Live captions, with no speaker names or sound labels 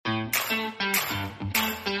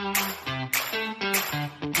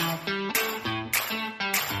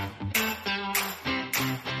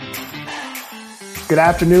Good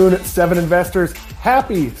afternoon, Seven Investors.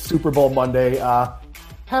 Happy Super Bowl Monday.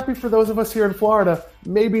 Happy for those of us here in Florida.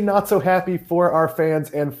 Maybe not so happy for our fans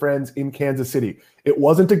and friends in Kansas City. It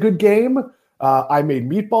wasn't a good game. I made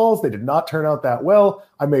meatballs. They did not turn out that well.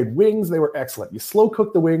 I made wings. They were excellent. You slow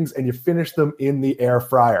cook the wings and you finish them in the air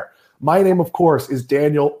fryer. My name, of course, is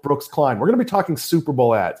Daniel Brooks Klein. We're going to be talking Super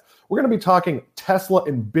Bowl ads. We're going to be talking Tesla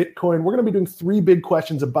and Bitcoin. We're going to be doing 3 big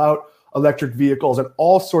questions about electric vehicles and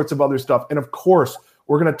all sorts of other stuff. And of course,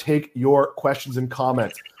 we're going to take your questions and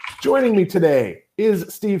comments. Joining me today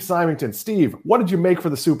is Steve Symington. Steve, what did you make for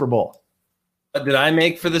the Super Bowl? What did I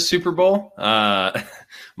make for the Super Bowl?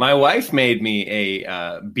 My wife made me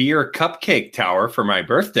a beer cupcake tower for my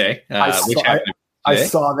birthday. I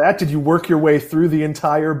saw that. Did you work your way through the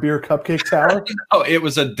entire beer cupcake tower? Oh, it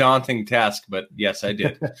was a daunting task, but yes, I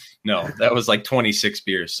did. No, that was like 26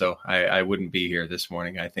 beers, so I wouldn't be here this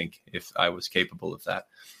morning, I think, if I was capable of that.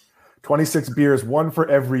 26 beers, one for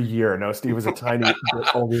every year. No, Steve was a tiny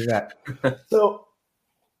bit older than that. So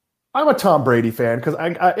I'm a Tom Brady fan because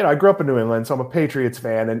I grew up in New England, so I'm a Patriots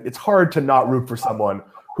fan, and it's hard to not root for someone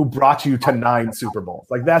who brought you to 9 Super Bowls.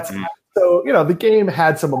 Like that's so, the game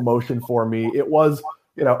had some emotion for me. It was,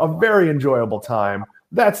 a very enjoyable time.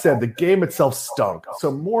 That said, the game itself stunk.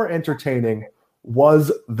 So more entertaining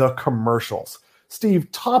was the commercials.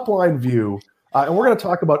 Steve, top line view, and we're going to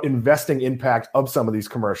talk about investing impact of some of these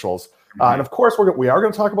commercials. And of course, we are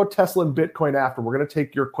going to talk about Tesla and Bitcoin after. We're going to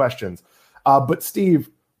take your questions. But Steve,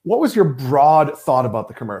 what was your broad thought about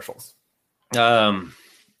the commercials?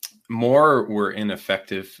 More were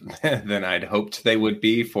ineffective than I'd hoped they would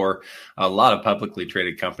be for a lot of publicly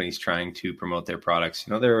traded companies trying to promote their products.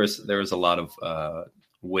 There was a lot of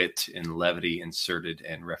wit and levity inserted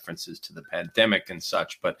and references to the pandemic and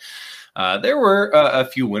such, but there were a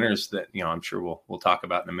few winners that I'm sure we'll talk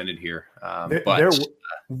about in a minute here.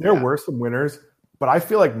 There were some winners, but I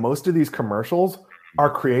feel like most of these commercials are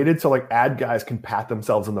created so like ad guys can pat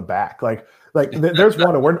themselves on the back. Like there's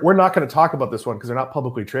one, and we're not going to talk about this one because they're not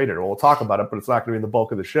publicly traded. We'll talk about it, but it's not going to be in the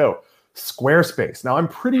bulk of the show. Squarespace. Now, I'm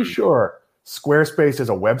pretty sure Squarespace is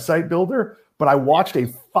a website builder, but I watched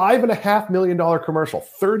a $5.5 million commercial.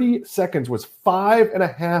 30 seconds was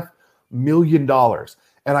 $5.5 million.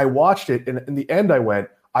 And I watched it, and in the end I went,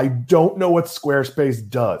 I don't know what Squarespace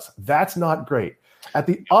does. That's not great. At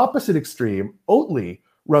the opposite extreme, Oatly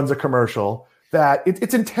runs a commercial that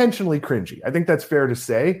it's intentionally cringy. I think that's fair to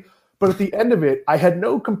say. But at the end of it, I had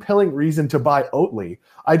no compelling reason to buy Oatly.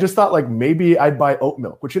 I just thought like maybe I'd buy oat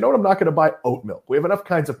milk, which I'm not going to buy oat milk. We have enough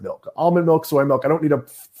kinds of milk, almond milk, soy milk. I don't need a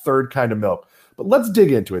third kind of milk. But let's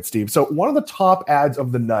dig into it, Steve. So one of the top ads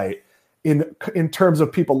of the night in terms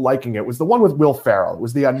of people liking it was the one with Will Ferrell. It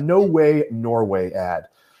was the No Way Norway ad.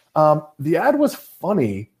 The ad was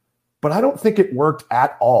funny, but I don't think it worked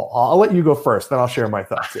at all. I'll let you go first, then I'll share my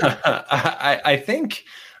thoughts. I think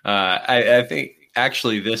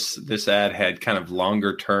actually this ad had kind of a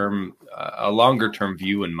longer term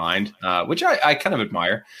view in mind, which I kind of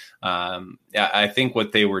admire. I think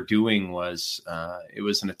what they were doing was it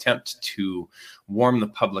was an attempt to warm the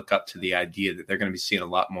public up to the idea that they're going to be seeing a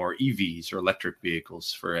lot more EVs or electric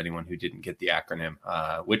vehicles, for anyone who didn't get the acronym,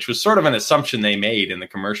 which was sort of an assumption they made in the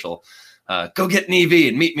commercial. Go get an EV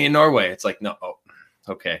and meet me in Norway. It's like, no,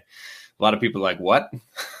 okay. A lot of people are like, what?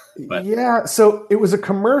 But yeah, so it was a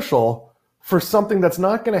commercial for something that's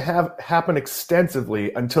not going to happen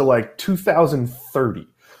extensively until like 2030.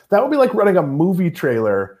 That would be like running a movie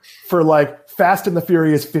trailer for like Fast and the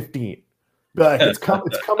Furious 15. Like it's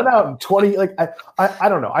coming out in 20. Like I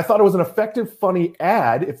don't know. I thought it was an effective, funny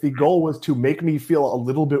ad. If the goal was to make me feel a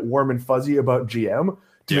little bit warm and fuzzy about GM,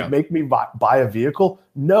 to make me buy a vehicle.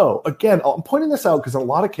 No, again, I'm pointing this out because in a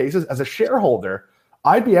lot of cases, as a shareholder,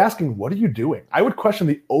 I'd be asking, what are you doing? I would question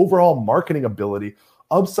the overall marketing ability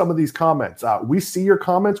of some of these comments. We see your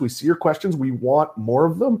comments. We see your questions. We want more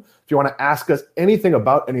of them. If you want to ask us anything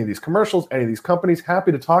about any of these commercials, any of these companies,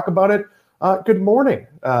 happy to talk about it. Good morning,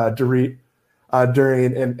 Dorit,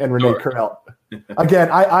 Durian, and Renee Carell. Again,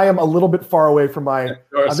 I am a little bit far away from my...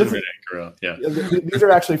 Renee Carell, yeah. These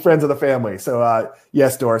are actually friends of the family. So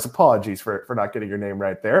yes, Doris, apologies for not getting your name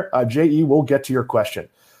right there. J.E., we'll get to your question.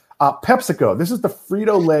 PepsiCo, this is the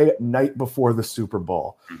Frito-Lay night before the Super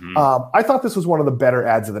Bowl. I thought this was one of the better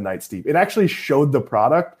ads of the night, Steve. It actually showed the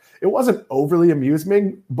product. It wasn't overly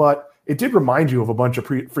amusing, but it did remind you of a bunch of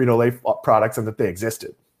Frito-Lay products and that they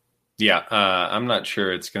existed. Yeah, I'm not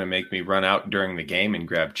sure it's going to make me run out during the game and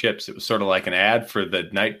grab chips. It was sort of like an ad for the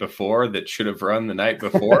night before that should have run the night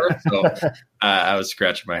before. So I was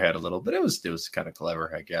scratching my head a little, but it was kind of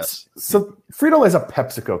clever, I guess. So Frito-Lay is a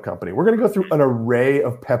PepsiCo company. We're going to go through an array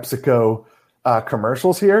of PepsiCo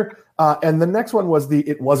commercials here. And the next one was the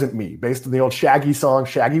It Wasn't Me, based on the old Shaggy song.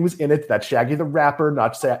 Shaggy was in it. That's Shaggy the rapper,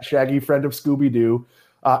 not Shaggy, friend of Scooby-Doo.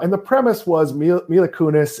 And the premise was Mila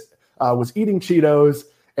Kunis was eating Cheetos,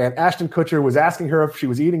 and Ashton Kutcher was asking her if she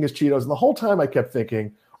was eating his Cheetos. And the whole time I kept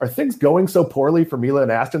thinking, are things going so poorly for Mila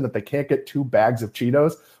and Ashton that they can't get 2 bags of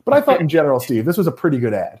Cheetos? But I thought in general, Steve, this was a pretty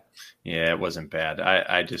good ad. Yeah, it wasn't bad.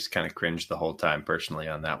 I just kind of cringed the whole time personally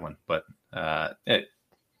on that one. But I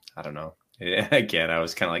don't know. Again, I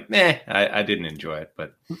was kind of like, nah, I didn't enjoy it.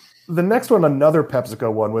 But the next one, another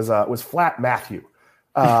PepsiCo one, was Flat Matthew.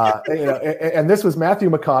 And this was Matthew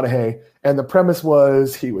McConaughey, and the premise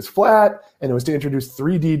was he was flat, and it was to introduce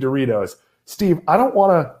 3D Doritos. Steve, I don't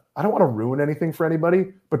want to ruin anything for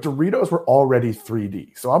anybody, but Doritos were already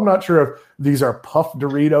 3D, so I'm not sure if these are puff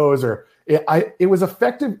Doritos or it was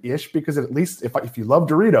effective-ish because at least if you love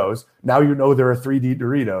Doritos, now you know there are 3D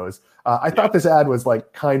Doritos. I thought this ad was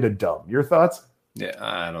like kind of dumb. Your thoughts?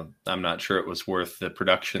 Yeah, I'm not sure it was worth the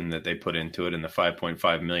production that they put into it and the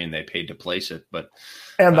 $5.5 million they paid to place it, but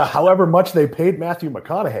however much they paid Matthew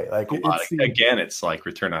McConaughey, it's like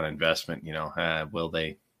return on investment.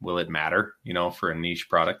 Will it matter? For a niche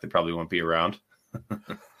product that probably won't be around.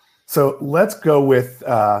 So let's go with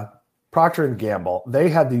Procter & Gamble. They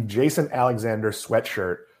had the Jason Alexander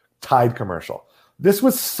sweatshirt Tide commercial. This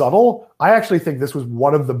was subtle. I actually think this was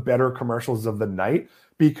one of the better commercials of the night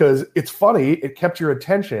because it's funny, it kept your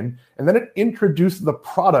attention, and then it introduced the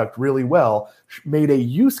product really well, made a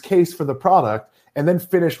use case for the product, and then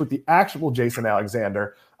finished with the actual Jason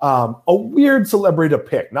Alexander. A weird celebrity to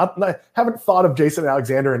pick. Haven't thought of Jason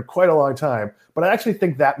Alexander in quite a long time, but I actually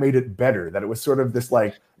think that made it better, that it was sort of this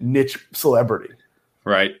like niche celebrity.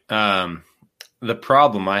 Right. The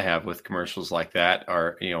problem I have with commercials like that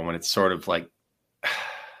are, when it's sort of like,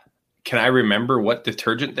 can I remember what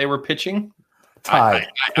detergent they were pitching? Tide.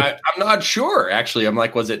 I'm not sure. Actually, I'm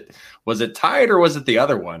like, was it Tide or was it the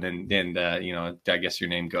other one? And I guess your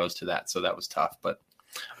name goes to that. So that was tough, but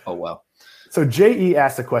oh well. So JE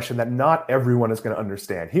asked a question that not everyone is going to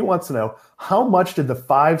understand. He wants to know, how much did the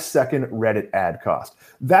 5-second Reddit ad cost?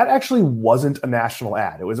 That actually wasn't a national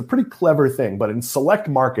ad. It was a pretty clever thing, but in select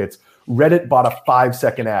markets, Reddit bought a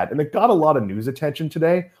 5-second ad, and it got a lot of news attention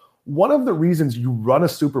today. One of the reasons you run a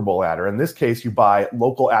Super Bowl ad, or in this case, you buy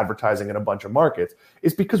local advertising in a bunch of markets,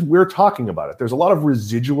 is because we're talking about it. There's a lot of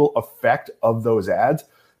residual effect of those ads.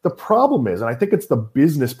 The problem is, and I think it's the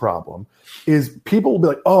business problem, is people will be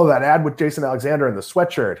like, oh, that ad with Jason Alexander and the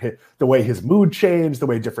sweatshirt, the way his mood changed, the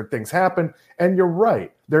way different things happen. And you're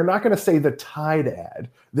right. They're not going to say the Tide ad.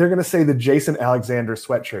 They're going to say the Jason Alexander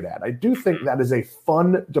sweatshirt ad. I do think that is a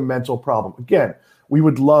fundamental problem. Again, we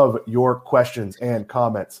would love your questions and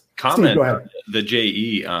comments. Steve, go ahead. The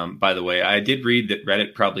JE, by the way, I did read that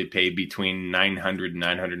Reddit probably paid between $900,000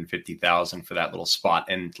 and $950,000 for that little spot.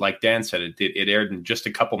 And like Dan said, it aired in just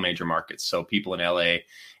a couple major markets. So people in LA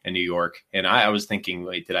and New York. And I was thinking,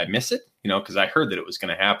 wait, did I miss it? Because I heard that it was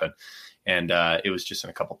going to happen. And it was just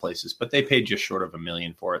in a couple places, but they paid just short of $1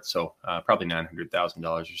 million for it. So probably $900,000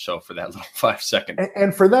 or so for that little 5-second.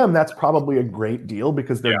 And for them, that's probably a great deal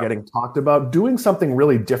because they're getting talked about doing something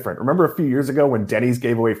really different. Remember a few years ago when Denny's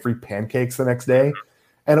gave away free pancakes the next day?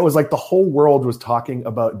 And it was like the whole world was talking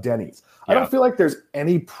about Denny's. I don't feel like there's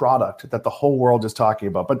any product that the whole world is talking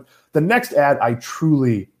about. But the next ad I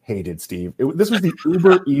truly hated, Steve. This was the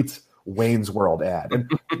Uber Eats Wayne's World ad. And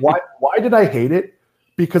why did I hate it?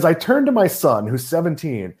 Because I turned to my son, who's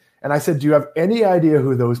 17, and I said, do you have any idea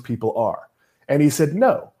who those people are? And he said,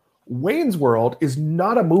 no. Wayne's World is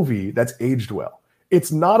not a movie that's aged well.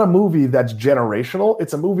 It's not a movie that's generational.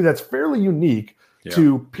 It's a movie that's fairly unique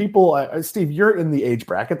to people. Steve, you're in the age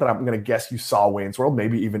bracket that I'm going to guess you saw Wayne's World,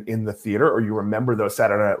 maybe even in the theater, or you remember those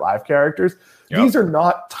Saturday Night Live characters. Yep. These are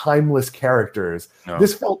not timeless characters. No.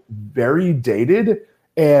 This felt very dated,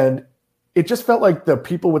 and it just felt like the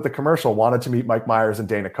people with the commercial wanted to meet Mike Myers and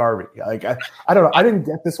Dana Carvey. Like, I don't know. I didn't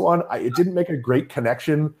get this one. It didn't make a great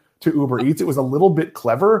connection to Uber Eats. It was a little bit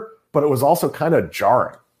clever, but it was also kind of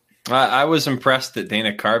jarring. I was impressed that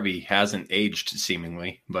Dana Carvey hasn't aged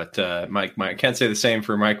seemingly, but I can't say the same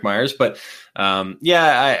for Mike Myers. But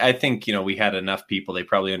I think, we had enough people. They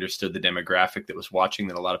probably understood the demographic that was watching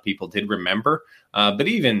that a lot of people did remember. But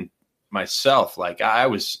even myself, like I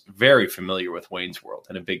was very familiar with Wayne's World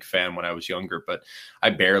and a big fan when I was younger, but I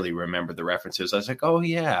barely remember the references. I was like, oh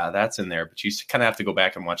yeah, that's in there. But you kind of have to go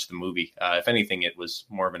back and watch the movie. If anything, it was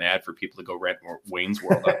more of an ad for people to go rent more Wayne's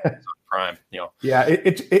World on Prime. Yeah,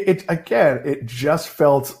 it just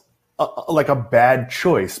felt like a bad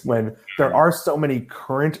choice when there are so many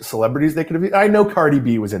current celebrities they could have. I know Cardi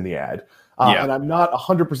B was in the ad, and I'm not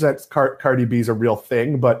 100% Cardi B is a real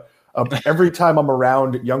thing, but Every time I'm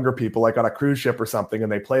around younger people, like on a cruise ship or something,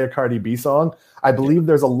 and they play a Cardi B song, I believe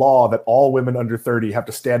there's a law that all women under 30 have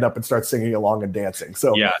to stand up and start singing along and dancing.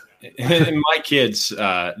 So yeah, and my kids,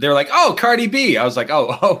 they're like, "Oh, Cardi B." I was like,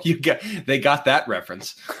 "Oh, they got that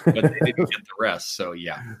reference, but they didn't get the rest." So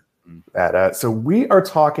yeah. So we are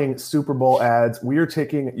talking Super Bowl ads. We are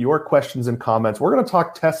taking your questions and comments. We're going to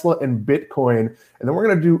talk Tesla and Bitcoin, and then we're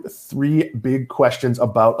going to do 3 big questions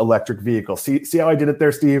about electric vehicles. See how I did it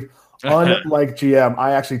there, Steve? Unlike GM,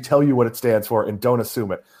 I actually tell you what it stands for and don't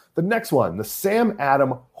assume it. The next one, the Sam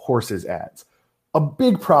Adam horses ads. A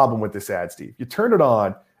big problem with this ad, Steve. You turn it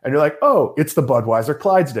on and you're like, oh, it's the Budweiser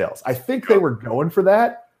Clydesdales. I think they were going for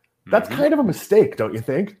that. That's kind of a mistake, don't you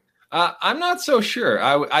think? I'm not so sure.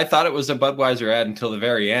 I thought it was a Budweiser ad until the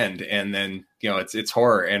very end, and then it's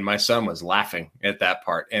horror. And my son was laughing at that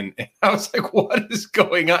part, and I was like, "What is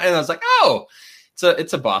going on?" And I was like, "Oh,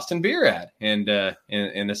 it's a Boston beer ad, and a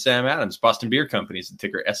Sam Adams Boston Beer Company is the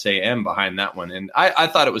ticker SAM behind that one." And I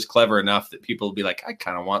thought it was clever enough that people would be like, "I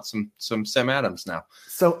kind of want some Sam Adams now."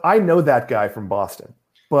 So I know that guy from Boston,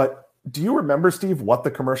 but do you remember, Steve, what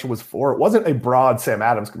the commercial was for? It wasn't a broad Sam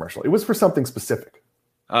Adams commercial. It was for something specific.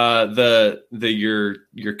 Your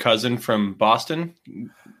cousin from Boston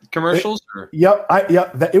commercials?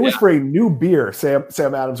 It was for a new beer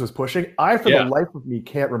Sam Adams was pushing. I, for the life of me,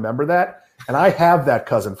 can't remember that. And I have that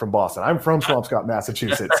cousin from Boston. I'm from Swampscott,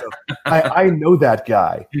 Massachusetts. So I know that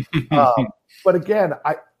guy. But again,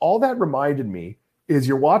 all that reminded me is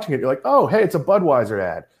you're watching it. You're like, oh, hey, it's a Budweiser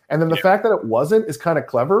ad. And then the fact that it wasn't is kind of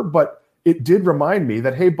clever, but it did remind me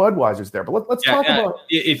that, hey, Budweiser's there. But let's talk about...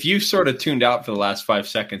 If you sort of tuned out for the last 5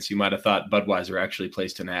 seconds, you might have thought Budweiser actually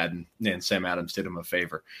placed an ad and Sam Adams did him a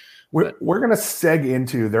favor. We're going to seg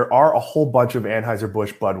into... There are a whole bunch of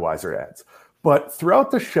Anheuser-Busch Budweiser ads. But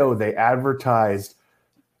throughout the show, they advertised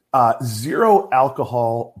zero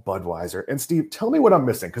alcohol Budweiser. And Steve, tell me what I'm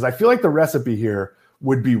missing, because I feel like the recipe here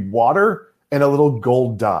would be water and a little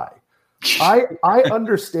gold dye. I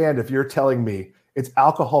understand if you're telling me it's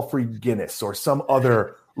alcohol-free Guinness or some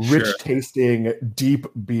other rich-tasting, deep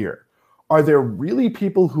beer. Are there really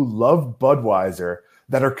people who love Budweiser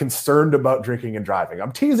that are concerned about drinking and driving?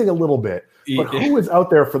 I'm teasing a little bit, but who is out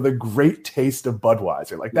there for the great taste of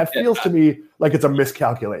Budweiser? Like, that feels to me like it's a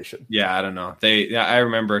miscalculation. Yeah, I don't know. I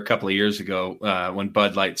remember a couple of years ago when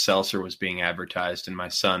Bud Light Seltzer was being advertised, and my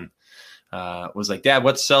son was like, "Dad,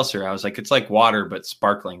 what's seltzer?" I was like, "It's like water, but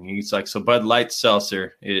sparkling." And he's like, "So Bud Light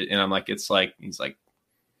seltzer." And I'm like, he's like,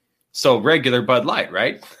 "So regular Bud Light,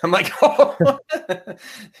 right?" I'm like, "Oh,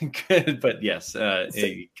 good." But yes,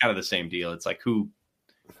 kind of the same deal. It's like who,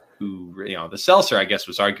 the seltzer, I guess,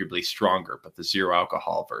 was arguably stronger, but the zero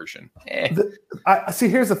alcohol version. See,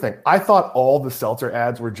 here's the thing. I thought all the seltzer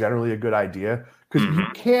ads were generally a good idea, because you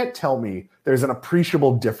can't tell me there's an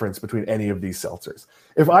appreciable difference between any of these seltzers.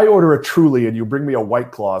 If I order a Truly and you bring me a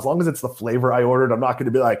White Claw, as long as it's the flavor I ordered, I'm not going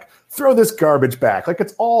to be like, throw this garbage back. Like,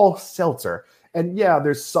 it's all seltzer. And yeah,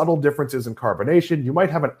 there's subtle differences in carbonation. You might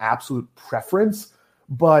have an absolute preference,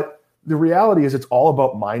 but the reality is it's all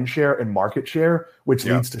about mind share and market share, which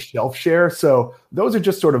leads to shelf share. So those are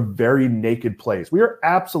just sort of very naked plays. We are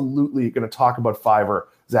absolutely going to talk about Fiverr,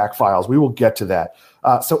 Zach Files. We will get to that.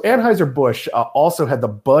 So Anheuser-Busch also had the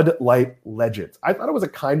Bud Light Legends. I thought it was a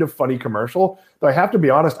kind of funny commercial, though I have to be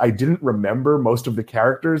honest, I didn't remember most of the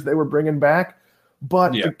characters they were bringing back.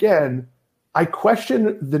 But again, I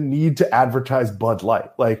question the need to advertise Bud Light.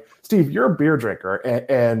 Like, Steve, you're a beer drinker,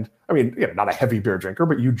 and I mean, not a heavy beer drinker,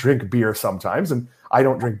 but you drink beer sometimes, and I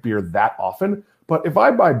don't drink beer that often. But if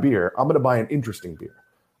I buy beer, I'm going to buy an interesting beer.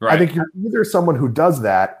 Right. I think you're either someone who does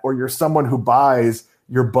that, or you're someone who buys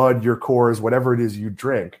your Bud, your Coors, whatever it is you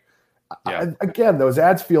drink. Again, those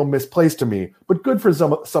ads feel misplaced to me, but good for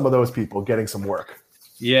some of those people getting some work.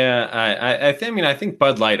 Yeah, I think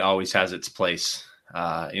Bud Light always has its place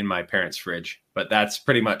in my parents' fridge, but that's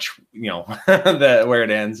pretty much where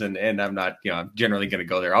it ends. And I'm not I'm generally going to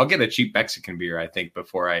go there. I'll get a cheap Mexican beer, I think,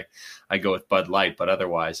 before I go with Bud Light, but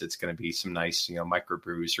otherwise it's going to be some nice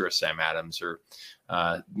microbrews or a Sam Adams or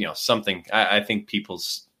something. I think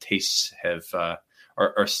people's tastes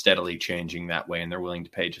are steadily changing that way, and they're willing to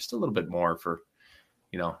pay just a little bit more for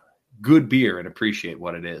good beer and appreciate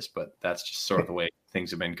what it is. But that's just sort of the way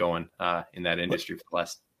things have been going in that industry for the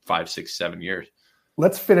last 5, 6, 7 years.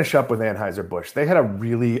 Let's finish up with Anheuser-Busch. They had a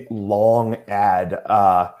really long ad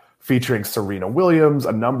featuring Serena Williams,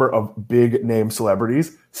 a number of big name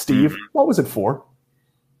celebrities. Steve, what was it for?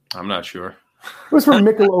 I'm not sure. It was for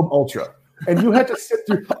Michelob Ultra. And you had to sit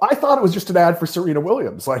through. I thought it was just an ad for Serena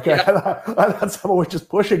Williams. Like, I thought someone was just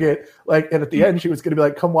pushing it. Like, and at the end, she was going to be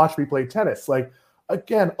like, "Come watch me play tennis." Like,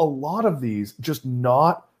 again, a lot of these just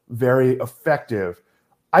not very effective.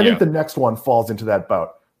 I think the next one falls into that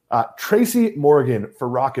boat. Tracy Morgan for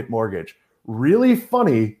Rocket Mortgage. Really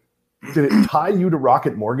funny. Did it tie you to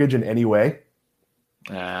Rocket Mortgage in any way?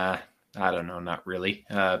 I don't know, not really.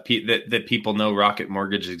 That people know Rocket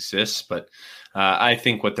Mortgage exists, but I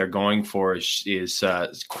think what they're going for is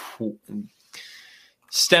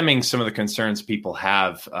stemming some of the concerns people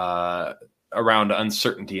have around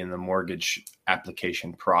uncertainty in the mortgage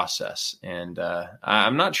application process. And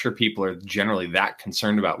I'm not sure people are generally that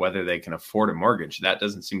concerned about whether they can afford a mortgage. That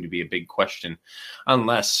doesn't seem to be a big question,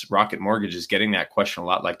 unless Rocket Mortgage is getting that question a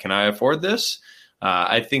lot. Like, can I afford this?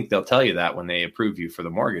 I think they'll tell you that when they approve you for the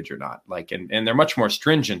mortgage or not. Like, and they're much more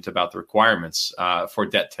stringent about the requirements for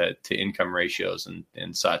debt to income ratios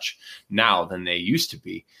and such now than they used to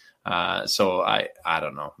be. So I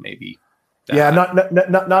don't know, maybe.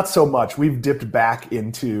 Not so much. We've dipped back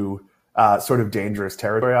into sort of dangerous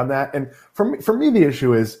territory on that. And for me, the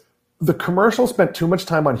issue is the commercial spent too much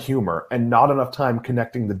time on humor and not enough time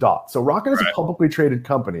connecting the dots. So Rocket is a publicly traded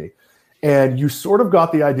company, and you sort of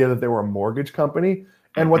got the idea that they were a mortgage company.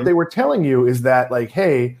 And what they were telling you is that, like,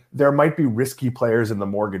 hey, there might be risky players in the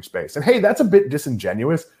mortgage space. And hey, that's a bit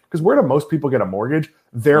disingenuous, because where do most people get a mortgage?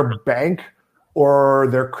 Their bank or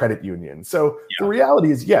their credit union. So the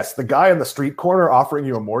reality is, yes, the guy on the street corner offering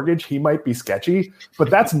you a mortgage, he might be sketchy, but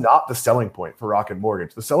that's not the selling point for Rocket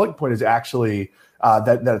Mortgage. The selling point is actually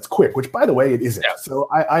that it's quick, which, by the way, it isn't. Yeah. So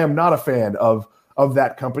I am not a fan of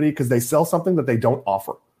that company, because they sell something that they don't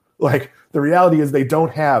offer. Like, the reality is they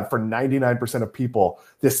don't have, for 99% of people,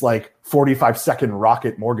 this like 45-second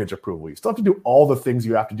Rocket Mortgage approval. You still have to do all the things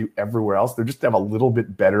you have to do everywhere else. They just have a little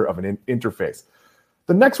bit better of an interface.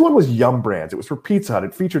 The next one was Yum Brands. It was for Pizza Hut.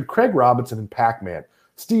 It featured Craig Robinson and Pac-Man.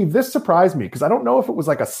 Steve, this surprised me, because I don't know if it was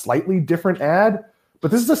like a slightly different ad,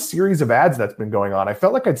 but this is a series of ads that's been going on. I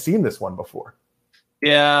felt like I'd seen this one before.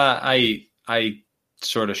 Yeah, I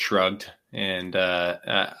sort of shrugged, and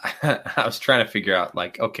I was trying to figure out,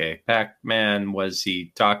 like, okay, Pac-Man, was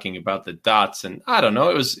he talking about the dots? And I don't know.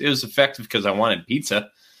 It was effective because I wanted pizza.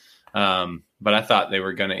 But I thought they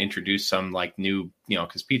were going to introduce some like new,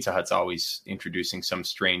 because Pizza Hut's always introducing some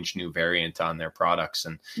strange new variant on their products.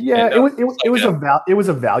 And it was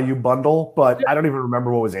a value bundle, but I don't even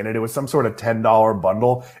remember what was in it. It was some sort of $10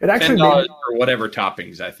 bundle. It actually $10 for whatever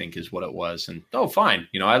toppings, I think, is what it was. And fine,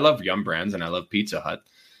 I love Yum Brands and I love Pizza Hut.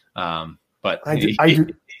 But I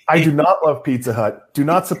do not love Pizza Hut. Do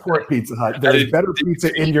not support Pizza Hut. There is better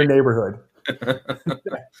pizza in your neighborhood.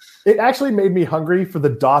 It actually made me hungry for the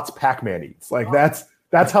dots Pac-Man eats. Like,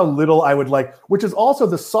 that's how little I would like, which is also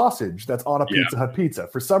the sausage that's on a Pizza Hut pizza.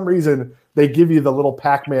 For some reason, they give you the little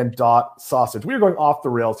Pac-Man dot sausage. We are going off the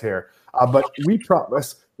rails here, but we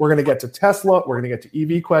promise we're going to get to Tesla. We're going to get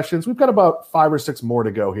to EV questions. We've got about 5 or 6 more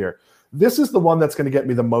to go here. This is the one that's going to get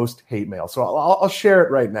me the most hate mail. So I'll share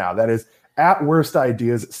it right now. That is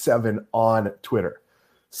 @WorstIdeas7 on Twitter.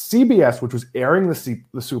 CBS, which was airing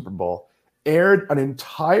the Super Bowl, aired an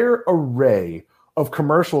entire array of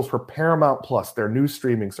commercials for Paramount Plus, their new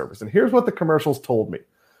streaming service. And here's what the commercials told me.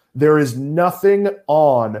 There is nothing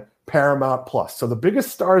on Paramount Plus. So the biggest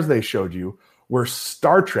stars they showed you were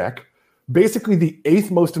Star Trek. Basically, the 8th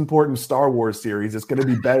most important Star Wars series is going to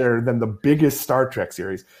be better than the biggest Star Trek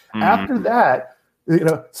series. After that,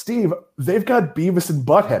 Steve, they've got Beavis and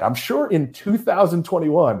Butthead. I'm sure in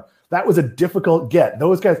 2021, that was a difficult get.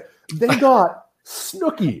 Those guys, they got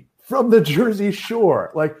Snooki from the Jersey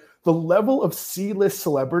Shore. Like, the level of C-list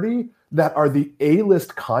celebrity that are the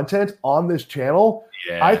A-list content on this channel,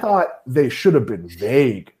 I thought they should have been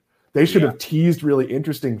vague. They should have teased really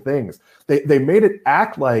interesting things. They made it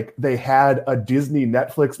act like they had a Disney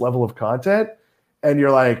Netflix level of content, and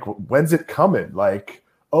you're like, when's it coming? Like,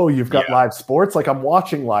 oh, you've got live sports? Like, I'm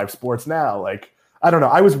watching live sports now. Like, I don't know.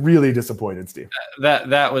 I was really disappointed, Steve.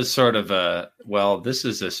 That was sort of this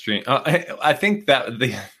is a stream. I think that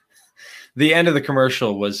the end of the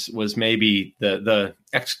commercial was maybe the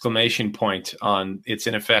exclamation point on its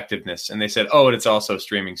ineffectiveness. And they said, oh, and it's also a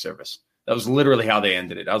streaming service. That was literally how they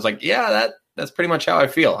ended it. I was like, yeah, that's pretty much how I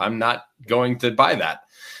feel. I'm not going to buy that.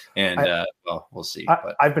 And we'll see.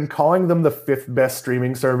 I've been calling them the 5th best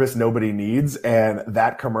streaming service nobody needs. And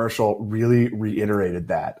that commercial really reiterated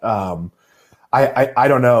that. I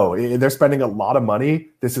don't know. They're spending a lot of money.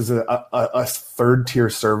 This is a 3rd tier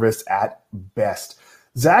service at best.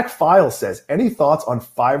 Zach File says, any thoughts on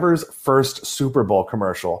Fiverr's first Super Bowl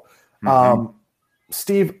commercial?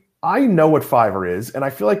 Steve, I know what Fiverr is, and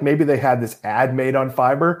I feel like maybe they had this ad made on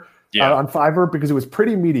Fiverr because it was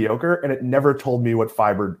pretty mediocre, and it never told me what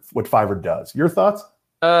Fiverr does. Your thoughts?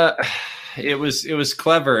 it was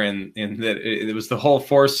clever in that it was the whole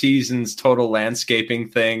Four Seasons total landscaping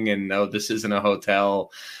thing, and no, this isn't a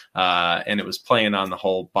hotel. And it was playing on the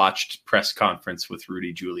whole botched press conference with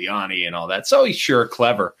Rudy Giuliani and all that. So he's sure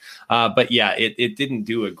clever. But yeah, it didn't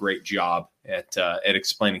do a great job at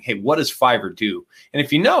explaining, hey, what does Fiverr do? And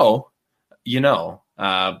if you know, you know,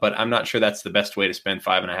 but I'm not sure that's the best way to spend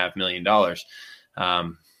 $5.5 million.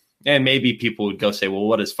 And maybe people would go say, well,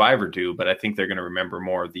 what does Fiverr do? But I think they're going to remember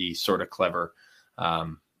more the sort of clever,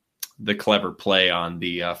 the clever play on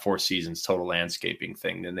the Four Seasons total landscaping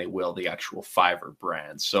thing than they will the actual Fiverr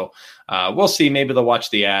brand. So we'll see. Maybe they'll watch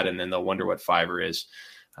the ad and then they'll wonder what Fiverr is.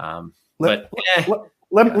 Let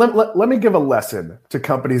me give a lesson to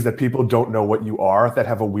companies that people don't know what you are, that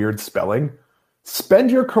have a weird spelling. Spend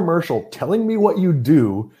your commercial telling me what you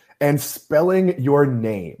do and spelling your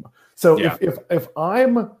name. So if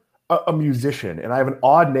I'm a musician and I have an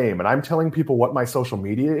odd name and I'm telling people what my social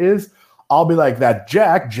media is, I'll be like that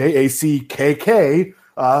Jack, Jackk,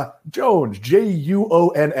 Jones,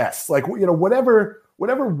 Juons. Like, you know, whatever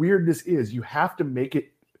weirdness is, you have to make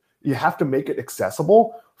it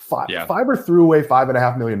accessible. Fiverr threw away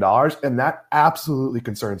 $5.5 million, and that absolutely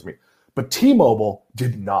concerns me. But T-Mobile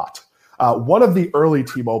did not. One of the early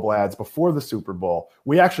T-Mobile ads before the Super Bowl,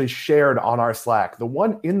 we actually shared on our Slack. The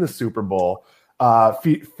one in the Super Bowl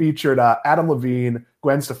featured Adam Levine,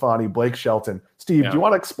 Gwen Stefani, Blake Shelton. Steve, do you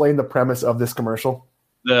want to explain the premise of this commercial?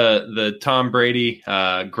 The Tom Brady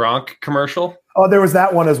Gronk commercial? Oh, there was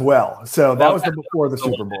that one as well. So that was before the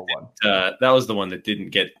Super Bowl one. That was the one that didn't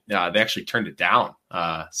get. They actually turned it down.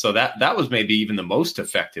 So that was maybe even the most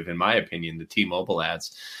effective, in my opinion, the T-Mobile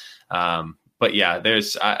ads. But yeah,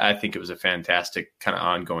 I think it was a fantastic kind of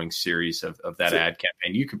ongoing series of that ad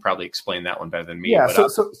campaign. You could probably explain that one better than me. Yeah.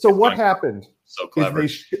 So what happened? So clever.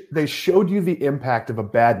 They showed you the impact of a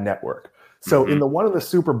bad network. So in the one of the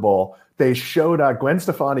Super Bowl, they showed Gwen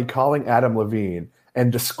Stefani calling Adam Levine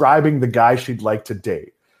and describing the guy she'd like to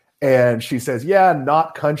date. And she says, yeah,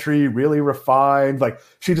 not country, really refined. Like,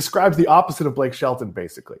 she describes the opposite of Blake Shelton,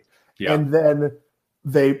 basically. Yeah. And then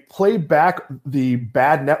they play back the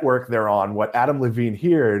bad network they're on, what Adam Levine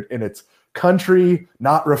heard, and it's country,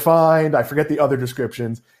 not refined. I forget the other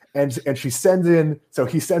descriptions. And she sends in, so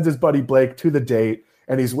he sends his buddy Blake to the date,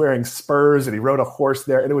 and he's wearing spurs, and he rode a horse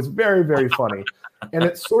there. And it was very, very funny. And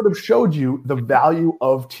it sort of showed you the value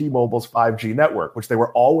of T-Mobile's 5G network, which they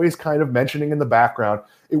were always kind of mentioning in the background.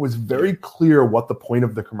 It was very clear what the point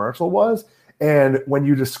of the commercial was. And when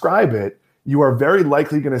you describe it, you are very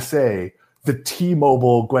likely going to say the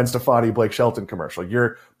T-Mobile Gwen Stefani, Blake Shelton commercial.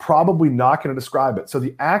 You're probably not going to describe it. So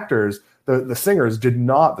the actors, the singers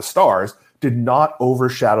the stars did not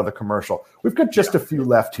overshadow the commercial. We've got just a few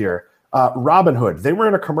left here. Robinhood, they were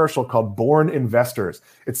in a commercial called Born Investors.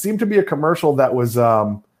 It seemed to be a commercial that was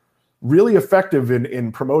really effective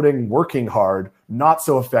in promoting working hard, not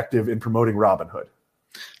so effective in promoting Robinhood.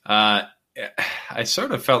 I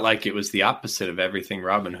sort of felt like it was the opposite of everything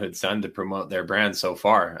Robinhood's done to promote their brand so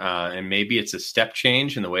far. And maybe it's a step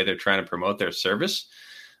change in the way they're trying to promote their service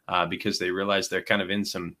because they realize they're kind of in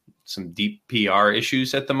some deep PR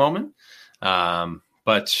issues at the moment.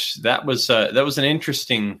 But that was an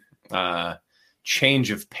interesting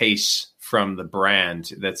change of pace from the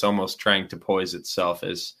brand that's almost trying to poise itself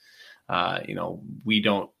as, we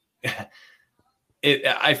don't.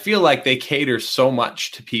 I feel like they cater so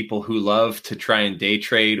much to people who love to try and day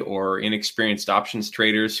trade or inexperienced options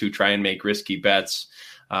traders who try and make risky bets.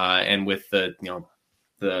 And with the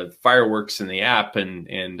fireworks in the app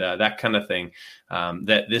and that kind of thing,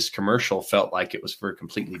 that this commercial felt like it was for a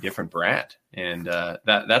completely different brand. And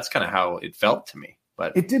that's kind of how it felt to me.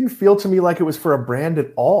 But it didn't feel to me like it was for a brand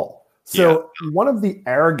at all. So one of the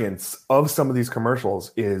arrogance of some of these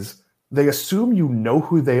commercials is they assume you know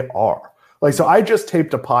who they are. Like, so I just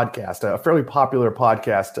taped a podcast, a fairly popular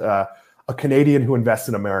podcast, a Canadian who invests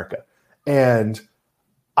in America. And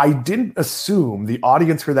I didn't assume the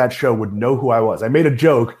audience for that show would know who I was. I made a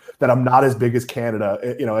joke that I'm not as big as Canada,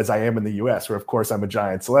 as I am in the US, where of course I'm a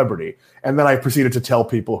giant celebrity. And then I proceeded to tell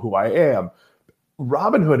people who I am.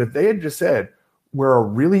 Robinhood, if they had just said, we're a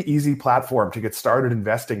really easy platform to get started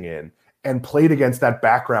investing in and played against that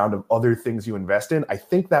background of other things you invest in, I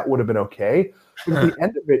think that would have been okay. But at the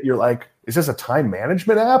end of it, you're like, is this a time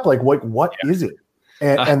management app? Like, what is it?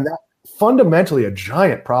 And that fundamentally a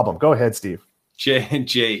giant problem. Go ahead, Steve.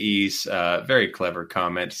 J.E.'s very clever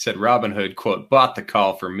comment. He said Robinhood, quote, bought the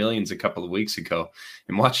call for millions a couple of weeks ago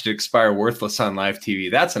and watched it expire worthless on live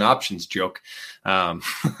TV. That's an options joke.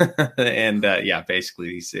 Basically,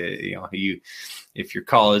 he said, if your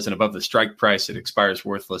call isn't above the strike price, it expires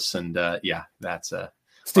worthless. And that's a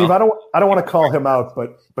Steve, I don't want to call him out,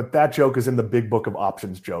 but that joke is in the big book of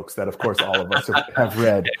options jokes that, of course, all of us have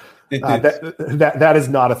read. That is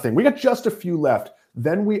not a thing. We got just a few left.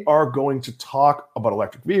 Then we are going to talk about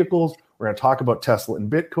electric vehicles. We're going to talk about Tesla and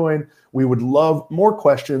Bitcoin. We would love more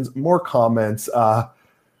questions, more comments. We're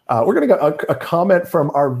going to get a comment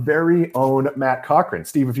from our very own Matt Cochran.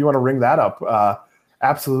 Steve, if you want to ring that up,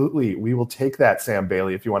 absolutely. We will take that, Sam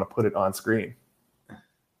Bailey, if you want to put it on screen.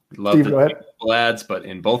 Love Steve, the ads, but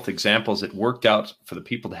in both examples, it worked out for the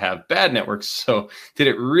people to have bad networks. So did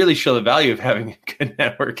it really show the value of having a good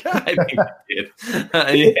network? I think it did.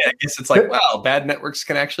 I guess it's like, well, bad networks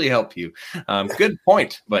can actually help you. Good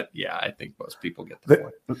point. But yeah, I think most people get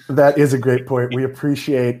the point. That is a great point. We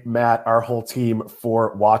appreciate Matt, our whole team,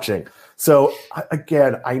 for watching. So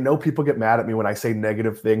again, I know people get mad at me when I say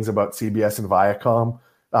negative things about CBS and Viacom.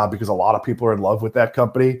 Because a lot of people are in love with that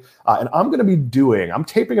company. And I'm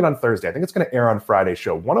taping it on Thursday. I think it's going to air on Friday's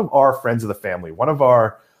show. One of our friends of the family, one of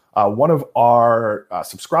our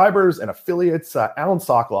subscribers and affiliates, Alan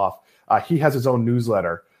Sokoloff, he has his own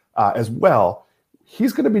newsletter as well.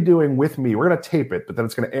 He's going to be doing with me. We're going to tape it, but then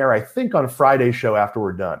it's going to air, I think, on Friday's show after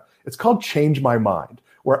we're done. It's called Change My Mind,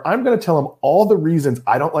 where I'm going to tell him all the reasons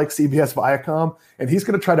I don't like CBS Viacom, and he's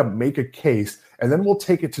going to try to make a case, and then we'll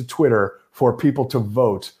take it to Twitter for people to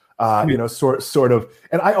vote, sort of.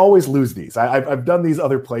 And I always lose these. I've done these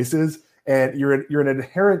other places, and you're an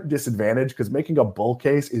inherent disadvantage because making a bull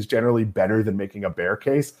case is generally better than making a bear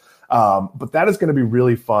case. But that is going to be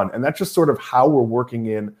really fun, and that's just sort of how we're working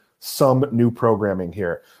in some new programming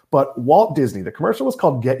here. But Walt Disney, the commercial was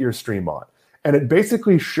called "Get Your Stream On," and it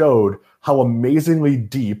basically showed how amazingly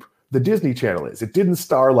deep the Disney Channel is. It didn't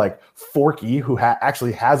star like Forky, who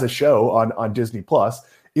actually has a show on Disney Plus.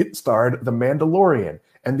 It starred The Mandalorian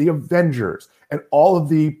and The Avengers and all of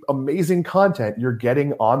the amazing content you're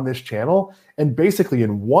getting on this channel. And basically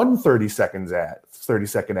in one 30-second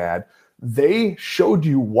ad, they showed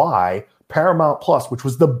you why Paramount Plus, which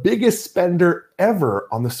was the biggest spender ever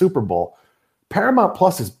on the Super Bowl, Paramount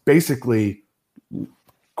Plus is basically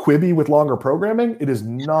Quibi with longer programming. It is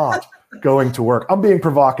not going to work. I'm being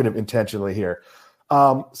provocative intentionally here.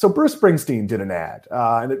 So Bruce Springsteen did an ad,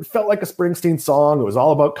 and it felt like a Springsteen song. It was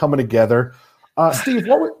all about coming together. Steve,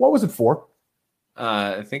 what was it for?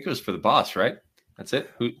 I think it was for the boss, right? That's it.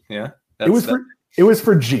 It was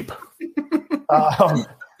for Jeep.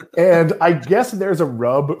 And I guess there's a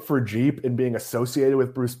rub for Jeep in being associated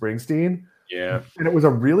with Bruce Springsteen. Yeah. And it was a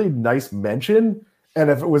really nice mention. And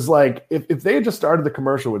if it was like, if they had just started the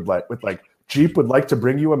commercial with Jeep would like to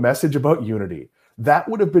bring you a message about unity, that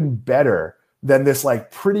would have been better than this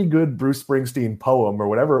like pretty good Bruce Springsteen poem or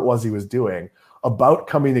whatever it was he was doing about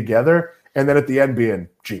coming together. And then at the end being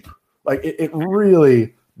Jeep. Like it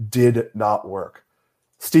really did not work.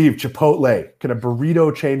 Steve, Chipotle, can a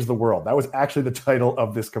burrito change the world? That was actually the title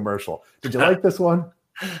of this commercial. Did you like this one?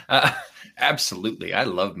 Absolutely. I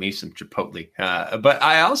love me some Chipotle. But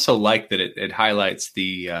I also like that it highlights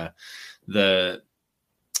the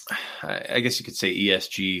I guess you could say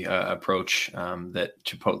ESG approach that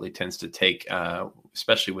Chipotle tends to take,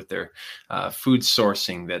 especially with their food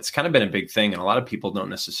sourcing. That's kind of been a big thing. And a lot of people don't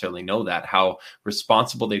necessarily know that, how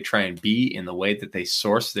responsible they try and be in the way that they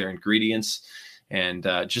source their ingredients and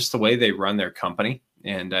just the way they run their company.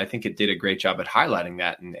 And I think it did a great job at highlighting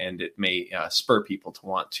that. And it may spur people to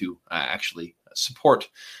want to actually support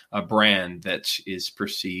a brand that is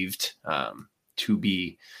perceived to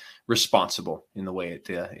be responsible in the way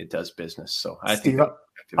it does business. So I Steve, think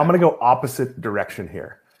I'm going to go opposite direction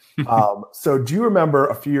here. So do you remember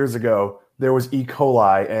a few years ago, there was E.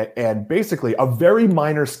 coli and basically a very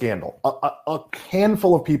minor scandal. A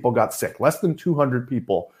handful of people got sick. Less than 200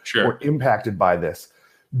 people were impacted by this.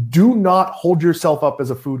 Do not hold yourself up as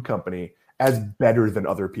a food company as better than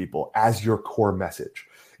other people as your core message.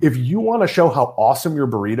 If you want to show how awesome your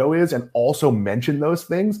burrito is and also mention those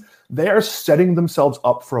things, they are setting themselves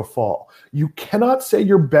up for a fall. You cannot say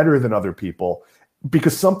you're better than other people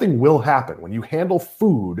because something will happen. When you handle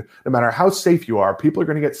food, no matter how safe you are, people are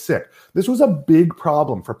going to get sick. This was a big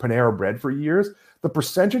problem for Panera Bread for years. The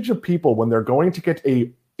percentage of people when they're going to get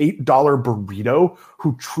a $8 burrito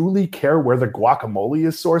who truly care where the guacamole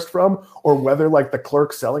is sourced from or whether like the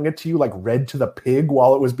clerk selling it to you like read to the pig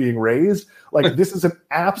while it was being raised. Like this is an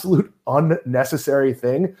absolute unnecessary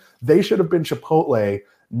thing. They should have been Chipotle.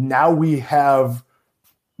 Now we have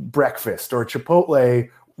breakfast, or Chipotle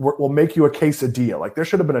will make you a quesadilla. Like there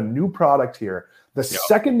should have been a new product here. The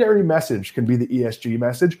secondary message can be the ESG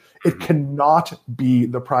message. It cannot be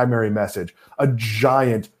the primary message. A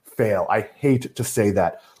giant fail. I hate to say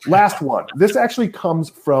that. Last one. This actually comes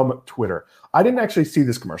from Twitter. I didn't actually see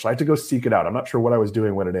this commercial. I had to go seek it out. I'm not sure what I was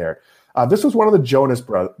doing when it aired. This was one of the Jonas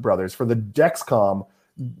brothers for the Dexcom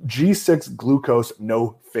G6 glucose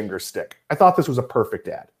no finger stick. I thought this was a perfect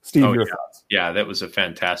ad. Steve, your thoughts? Yeah, that was a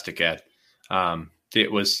fantastic ad.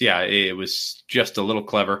 It was just a little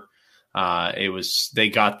clever. They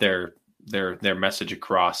got their message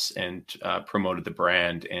across and promoted the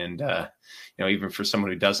brand. And even for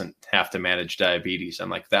someone who doesn't have to manage diabetes, I'm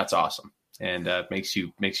like, that's awesome, and makes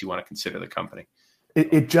you want to consider the company.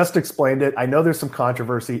 It just explained it. I know there's some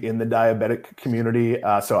controversy in the diabetic community,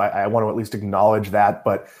 so I want to at least acknowledge that.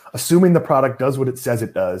 But assuming the product does what it says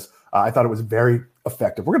it does, I thought it was very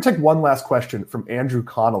effective. We're going to take one last question from Andrew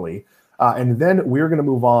Connolly, and then we're going to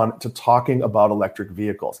move on to talking about electric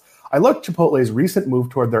vehicles. I like Chipotle's recent move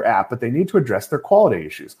toward their app, but they need to address their quality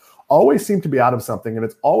issues. Always seem to be out of something, and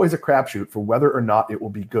it's always a crapshoot for whether or not it will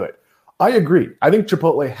be good. I agree. I think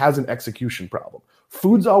Chipotle has an execution problem.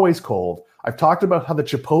 Food's always cold. I've talked about how the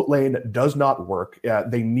Chipotlane does not work.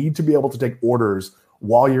 They need to be able to take orders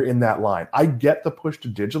while you're in that line. I get the push to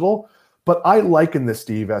digital, but I liken this,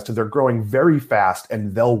 Steve, as to they're growing very fast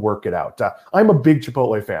and they'll work it out. I'm a big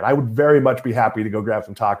Chipotle fan. I would very much be happy to go grab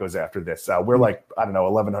some tacos after this. We're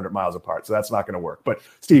 1,100 miles apart, so that's not going to work. But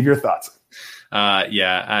Steve, your thoughts? I'll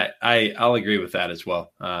agree with that as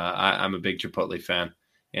well. I'm a big Chipotle fan.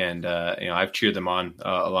 And, I've cheered them on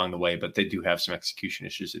along the way, but they do have some execution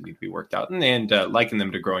issues that need to be worked out, and liken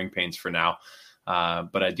them to growing pains for now.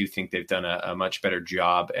 But I do think they've done a much better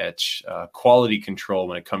job at quality control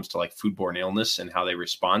when it comes to like foodborne illness and how they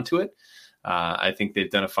respond to it. I think they've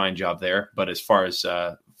done a fine job there. But as far as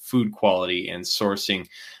food quality and sourcing,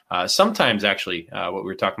 sometimes actually what we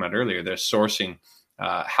were talking about earlier, they're sourcing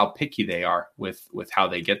how picky they are with how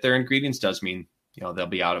they get their ingredients does mean they'll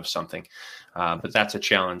be out of something. But that's a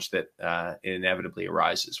challenge that inevitably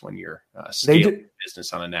arises when you're scaling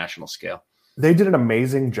business on a national scale. They did an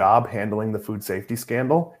amazing job handling the food safety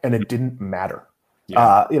scandal, and it didn't matter.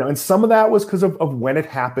 Yeah. And some of that was because of when it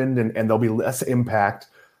happened, and there'll be less impact.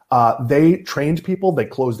 They trained people. They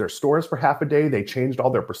closed their stores for half a day. They changed all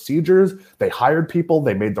their procedures. They hired people.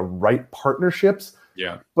 They made the right partnerships.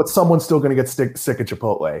 Yeah. But someone's still going to get sick at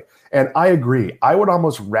Chipotle. And I agree. I would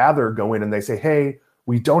almost rather go in and they say, hey,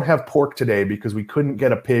 we don't have pork today because we couldn't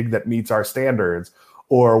get a pig that meets our standards,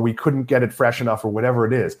 or we couldn't get it fresh enough, or whatever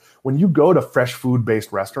it is. When you go to fresh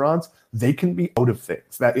food-based restaurants, they can be out of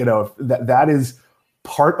things. That is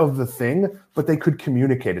part of the thing, but they could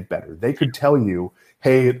communicate it better. They could tell you,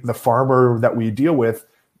 hey, the farmer that we deal with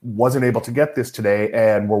wasn't able to get this today,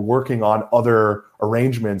 and we're working on other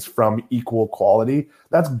arrangements from equal quality.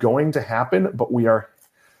 That's going to happen, but we are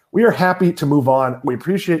happy to move on. We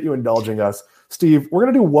appreciate you indulging us. Steve, we're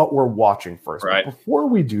going to do what we're watching first. Right. But before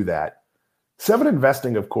we do that, 7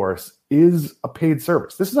 Investing, of course, is a paid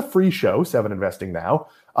service. This is a free show, 7 Investing now,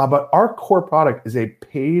 but our core product is a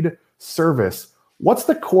paid service. What's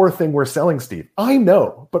the core thing we're selling, Steve? I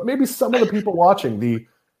know, but maybe some of the people watching, the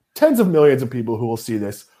tens of millions of people who will see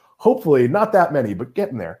this, hopefully not that many, but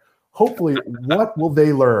getting there. Hopefully, what will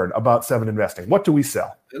they learn about 7 Investing? What do we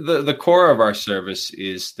sell? The core of our service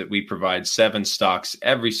is that we provide 7 stocks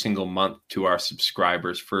every single month to our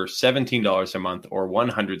subscribers for $17 a month or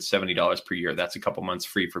 $170 per year. That's a couple months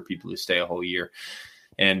free for people who stay a whole year.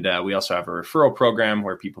 And we also have a referral program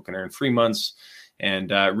where people can earn free months. And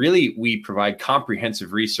really, we provide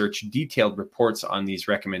comprehensive research, detailed reports on these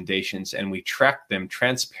recommendations, and we track them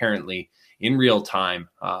transparently in real time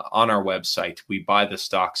on our website. We buy the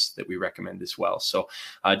stocks that we recommend as well. So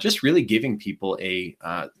just really giving people a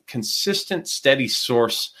consistent, steady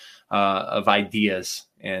source of ideas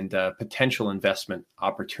and potential investment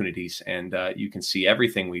opportunities. And you can see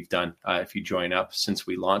everything we've done if you join up since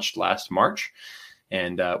we launched last March.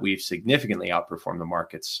 And we've significantly outperformed the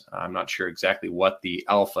markets. I'm not sure exactly what the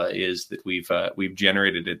alpha is that we've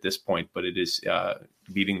generated at this point, but it is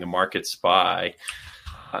beating the markets by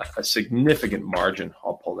a significant margin.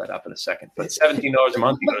 I'll pull that up in a second. But $17 a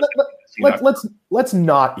month. Let's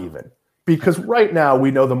not even, because right now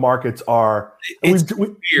we know the markets are. It's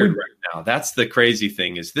weird right now. That's the crazy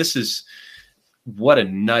thing. This is what a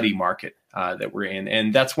nutty market that we're in,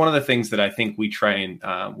 and that's one of the things that I think we try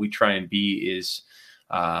and be is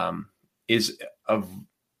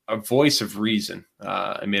a voice of reason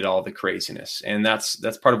amid all the craziness. And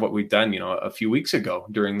that's part of what we've done. A few weeks ago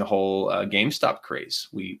during the whole GameStop craze,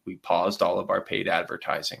 we paused all of our paid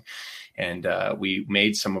advertising, and we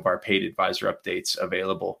made some of our paid advisor updates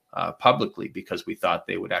available publicly because we thought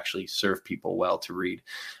they would actually serve people well to read.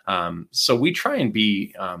 So we try and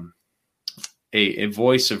be a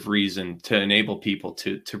voice of reason to enable people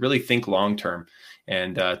to really think long term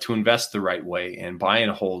and to invest the right way and buy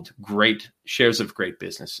and hold great shares of great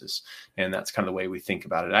businesses. And that's kind of the way we think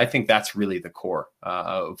about it. I think that's really the core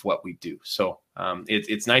of what we do. So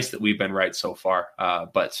it's nice that we've been right so far,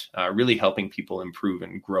 but really helping people improve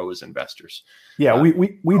and grow as investors. Yeah,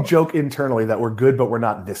 we joke internally that we're good, but we're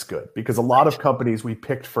not this good, because a lot of companies we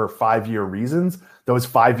picked for 5-year reasons.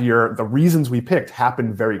 The reasons we picked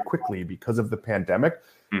happened very quickly because of the pandemic.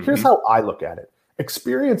 Mm-hmm. Here's how I look at it.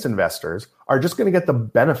 Experienced investors are just going to get the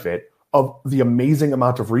benefit of the amazing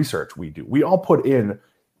amount of research we do. We all put in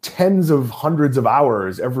tens of hundreds of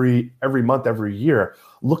hours every month, every year,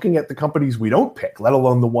 looking at the companies we don't pick, let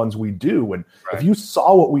alone the ones we do. And if you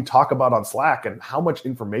saw what we talk about on Slack and how much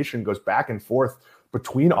information goes back and forth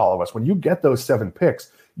between all of us, when you get those 7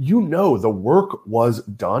 picks, you know the work was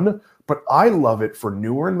done. But I love it for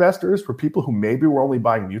newer investors, for people who maybe were only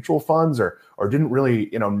buying mutual funds or didn't really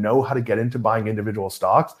know how to get into buying individual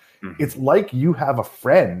stocks. Mm-hmm. It's like you have a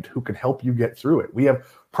friend who can help you get through it. We have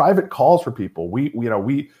private calls for people. We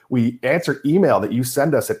answer email that you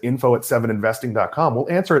send us at info@7investing.com.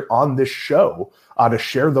 We'll answer it on this show to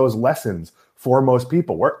share those lessons for most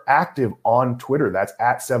people. We're active on Twitter. That's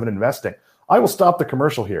 @7investing. I will stop the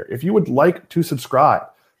commercial here. If you would like to subscribe,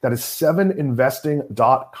 that is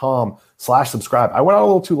 7investing.com/subscribe. I went on a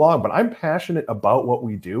little too long, but I'm passionate about what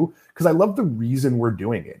we do because I love the reason we're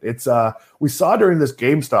doing it. It's we saw during this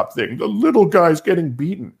GameStop thing, the little guy's getting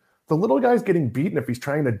beaten. The little guy's getting beaten if he's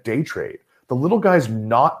trying to day trade. The little guy's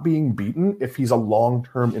not being beaten if he's a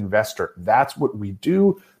long-term investor. That's what we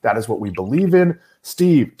do. That is what we believe in.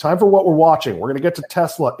 Steve, time for what we're watching. We're going to get to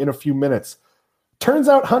Tesla in a few minutes. Turns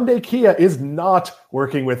out Hyundai Kia is not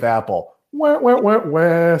working with Apple.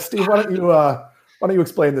 Steve, why don't you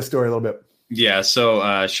explain this story a little bit? Yeah,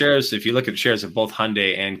 so shares, if you look at shares of both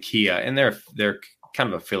Hyundai and Kia, and they're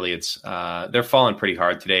kind of affiliates, they're falling pretty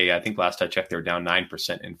hard today. I think last I checked, they were down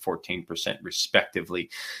 9% and 14% respectively,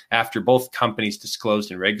 after both companies disclosed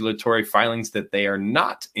in regulatory filings that they are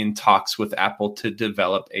not in talks with Apple to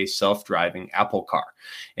develop a self-driving Apple car.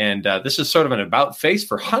 And this is sort of an about face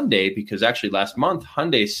for Hyundai, because actually last month,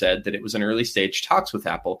 Hyundai said that it was in early stage talks with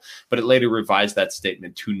Apple, but it later revised that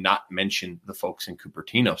statement to not mention the folks in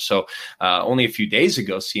Cupertino. So only a few days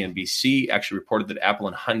ago, CNBC actually reported that Apple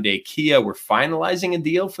and Hyundai Kia were finalizing a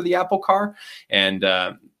deal for the Apple car. And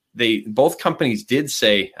both companies did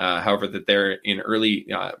say, however, that they're in early,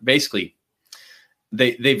 basically,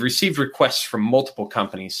 they've received requests from multiple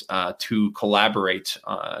companies to collaborate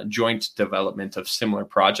joint development of similar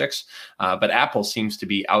projects. But Apple seems to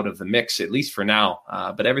be out of the mix, at least for now.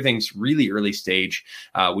 But everything's really early stage.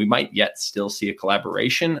 We might yet still see a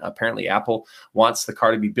collaboration. Apparently, Apple wants the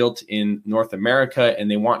car to be built in North America, and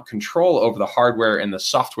they want control over the hardware and the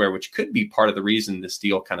software, which could be part of the reason this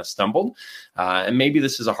deal kind of stumbled. And maybe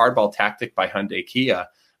this is a hardball tactic by Hyundai Kia,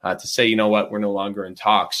 to say, you know what, we're no longer in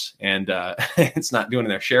talks, and it's not doing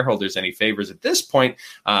their shareholders any favors at this point.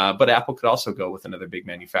 But Apple could also go with another big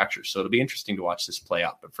manufacturer. So it'll be interesting to watch this play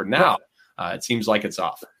out. But for now, it seems like it's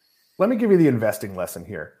off. Let me give you the investing lesson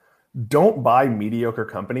here. Don't buy mediocre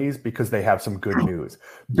companies because they have some good news.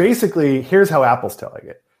 Basically, here's how Apple's telling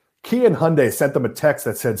it. Kia and Hyundai sent them a text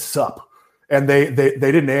that said sup, and they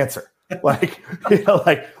didn't answer. Like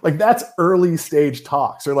that's early stage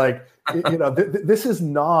talks. Or like, this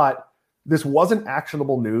wasn't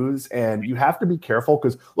actionable news, and you have to be careful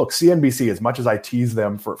because look, CNBC, as much as I tease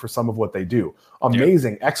them for some of what they do,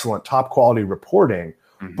 amazing, excellent, top quality reporting.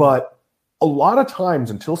 Mm-hmm. But a lot of times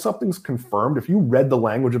until something's confirmed, if you read the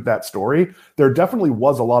language of that story, there definitely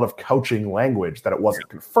was a lot of couching language that it wasn't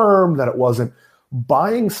confirmed, that it wasn't.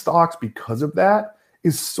 Buying stocks because of that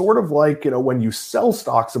is sort of like, when you sell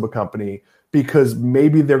stocks of a company because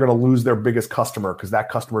maybe they're going to lose their biggest customer because that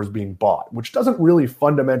customer is being bought, which doesn't really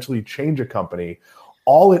fundamentally change a company.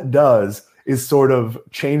 All it does is sort of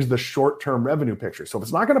change the short-term revenue picture. So if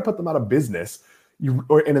it's not going to put them out of business,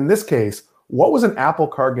 and in this case, what was an Apple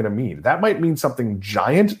car going to mean? That might mean something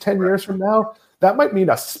giant 10 years from now. That might mean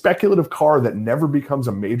a speculative car that never becomes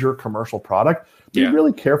a major commercial product. Be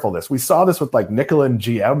really careful of this. We saw this with like Nikola and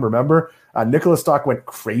GM, remember? Nikola stock went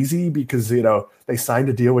crazy because, they signed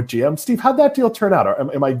a deal with GM. Steve, how'd that deal turn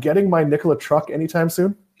out? Am I getting my Nikola truck anytime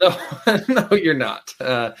soon? No, you're not.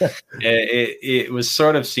 It was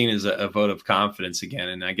sort of seen as a vote of confidence again,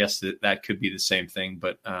 and I guess that could be the same thing.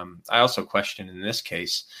 But I also question in this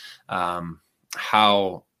case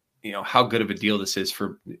how how good of a deal this is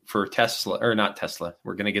for Tesla, or not Tesla.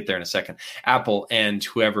 We're going to get there in a second. Apple and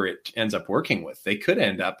whoever it ends up working with, they could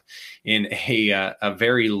end up in a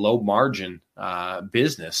very low margin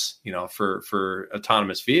business, for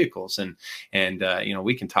autonomous vehicles. And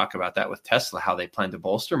we can talk about that with Tesla, how they plan to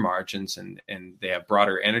bolster margins, and they have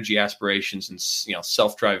broader energy aspirations and,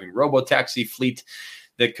 self-driving robotaxi fleet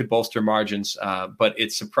that could bolster margins. But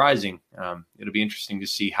it's surprising. It'll be interesting to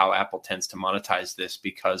see how Apple tends to monetize this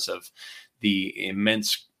because of the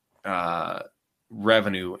immense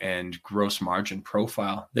revenue and gross margin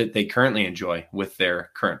profile that they currently enjoy with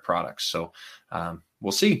their current products. So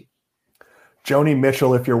we'll see. Joni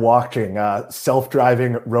Mitchell, if you're watching,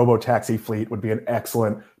 self-driving robotaxi fleet would be an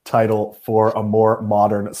excellent title for a more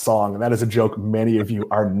modern song. And that is a joke many of you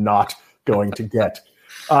are not going to get.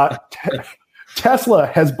 Tesla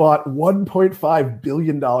has bought $1.5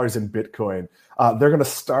 billion in Bitcoin. They're going to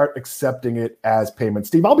start accepting it as payment.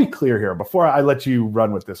 Steve, I'll be clear here before I let you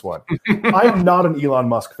run with this one. I am not an Elon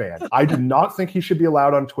Musk fan. I do not think he should be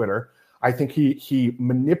allowed on Twitter. I think he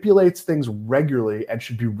manipulates things regularly and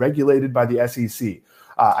should be regulated by the SEC.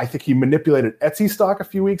 I think he manipulated Etsy stock a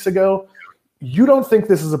few weeks ago. You don't think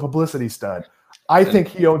this is a publicity stunt? I think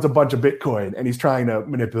he owns a bunch of Bitcoin and he's trying to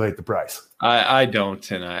manipulate the price. I don't,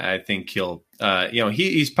 and I think he'll.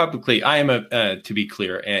 He's publicly. I am to be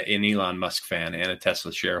clear, an Elon Musk fan and a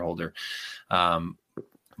Tesla shareholder.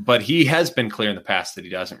 But he has been clear in the past that he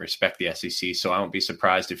doesn't respect the SEC, so I won't be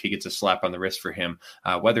surprised if he gets a slap on the wrist for him.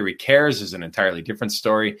 Whether he cares is an entirely different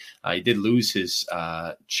story. He did lose his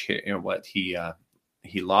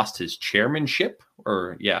he lost his chairmanship,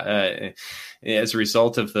 as a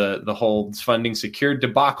result of the whole funding secured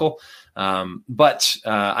debacle. But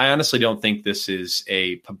I honestly don't think this is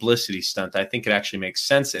a publicity stunt. I think it actually makes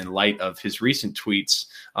sense in light of his recent tweets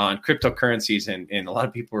on cryptocurrencies, and a lot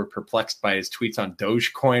of people were perplexed by his tweets on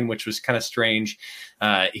Dogecoin, which was kind of strange.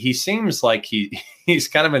 He seems like he's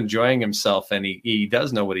kind of enjoying himself, and he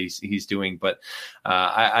does know what he's doing. But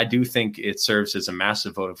I do think it serves as a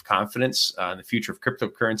massive vote of confidence in the future of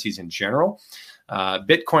cryptocurrencies in general.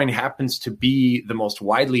 Bitcoin happens to be the most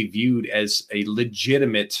widely viewed as a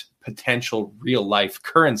legitimate potential real life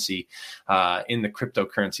currency in the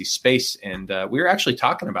cryptocurrency space. And we were actually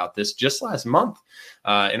talking about this just last month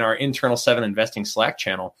in our internal 7 Investing Slack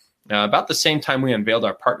channel. About the same time we unveiled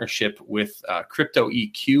our partnership with Crypto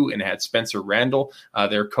EQ and had Spencer Randall,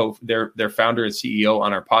 their founder and CEO,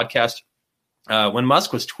 on our podcast. When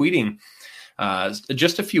Musk was tweeting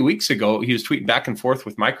just a few weeks ago, he was tweeting back and forth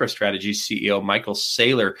with MicroStrategy CEO Michael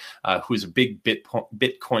Saylor, who's a big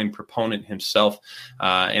Bitcoin proponent himself.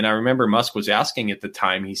 And I remember Musk was asking at the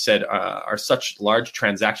time, he said, are such large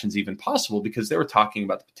transactions even possible? Because they were talking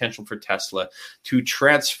about the potential for Tesla to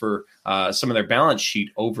transfer some of their balance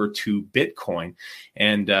sheet over to Bitcoin.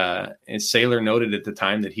 And Saylor noted at the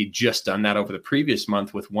time that he'd just done that over the previous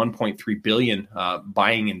month with 1.3 billion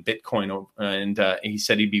buying in Bitcoin. And he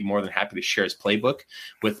said he'd be more than happy to share his playbook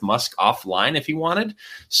with Musk offline if he wanted.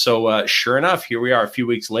 So sure enough, here we are a few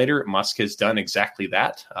weeks later. Musk has done exactly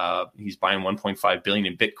that. He's buying 1.5 billion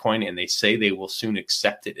in Bitcoin, and they say they will soon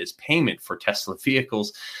accept it as payment for Tesla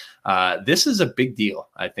vehicles. This is a big deal,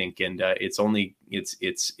 I think, and it's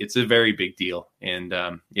a very big deal, and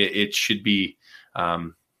it should be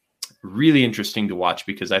really interesting to watch,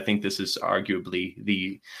 because I think this is arguably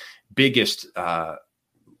the biggest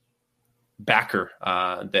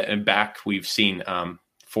back we've seen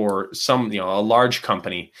for some, a large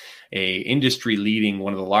company, a industry leading,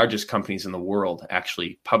 one of the largest companies in the world,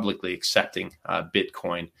 actually publicly accepting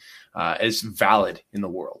Bitcoin as valid in the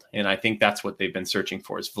world. And I think that's what they've been searching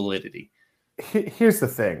for, is validity. Here's the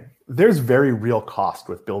thing. There's very real cost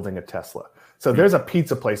with building a Tesla. So there's a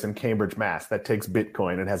pizza place in Cambridge, Mass. that takes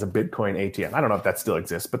Bitcoin and has a Bitcoin ATM. I don't know if that still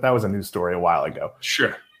exists, but that was a news story a while ago.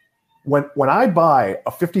 Sure. When I buy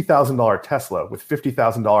a $50,000 Tesla with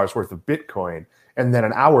 $50,000 worth of Bitcoin, and then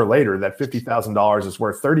an hour later that $50,000 is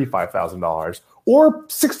worth $35,000 or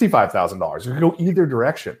 $65,000, it could go either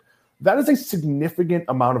direction. That is a significant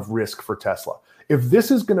amount of risk for Tesla. If this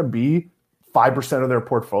is going to be 5% of their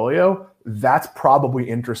portfolio, that's probably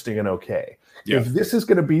interesting and okay. Yeah. If this is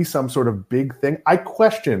going to be some sort of big thing, I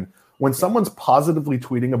question when someone's positively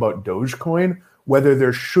tweeting about Dogecoin, whether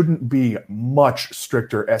there shouldn't be much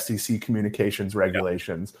stricter SEC communications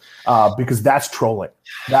regulations, because that's trolling.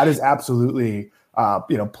 That is absolutely,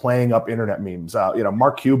 playing up internet memes.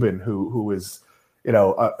 Mark Cuban, who is,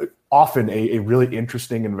 often a really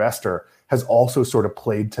interesting investor, has also sort of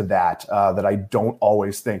played to that I don't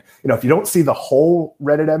always think. If you don't see the whole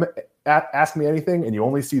Reddit Ask Me Anything and you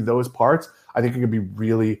only see those parts, I think it can be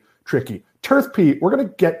really tricky. Turf Pete, we're going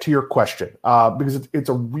to get to your question because it's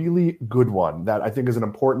a really good one that I think is an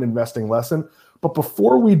important investing lesson. But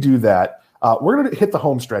before we do that, we're going to hit the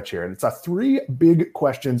home stretch here. And it's 3 big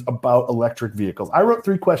questions about electric vehicles. I wrote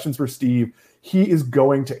 3 questions for Steve. He is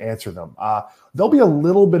going to answer them. There'll be a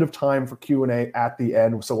little bit of time for Q&A at the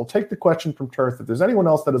end. So we'll take the question from Turf. If there's anyone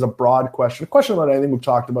else that has a broad question, a question about anything we've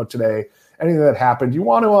talked about today, anything that happened, you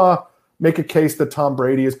want to make a case that Tom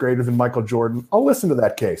Brady is greater than Michael Jordan, I'll listen to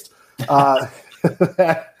that case. And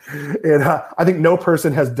I think no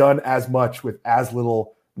person has done as much with as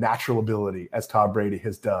little natural ability as Tom Brady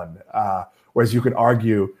has done. Whereas you could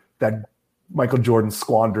argue that Michael Jordan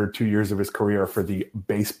squandered 2 years of his career for the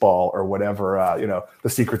baseball or whatever, the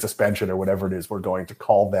secret suspension or whatever it is we're going to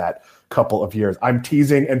call that couple of years. I'm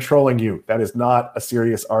teasing and trolling you. That is not a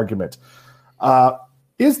serious argument.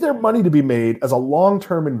 Is there money to be made as a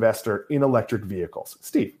long-term investor in electric vehicles?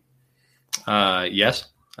 Steve? Yes.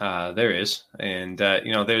 There is, and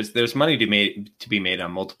there's money to be made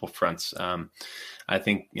on multiple fronts. I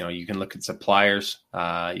think you can look at suppliers,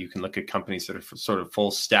 you can look at companies that are sort of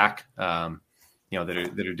full stack, that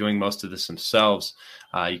are doing most of this themselves.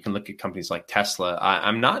 You can look at companies like Tesla.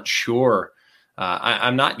 I'm not sure.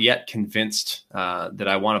 I'm not yet convinced that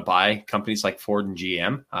I want to buy companies like Ford and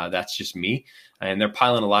GM. That's just me. And they're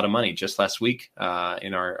piling a lot of money. Just last week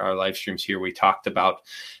in our live streams here, we talked about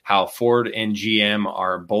how Ford and GM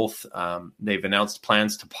are both, they've announced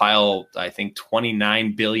plans to pile, I think,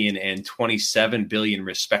 $29 billion and $27 billion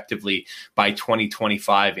respectively by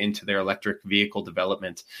 2025 into their electric vehicle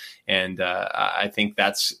development. And I think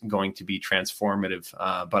that's going to be transformative.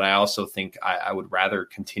 But I also think I would rather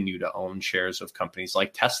continue to own shares of companies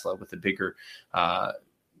like Tesla with a bigger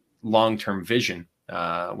long-term vision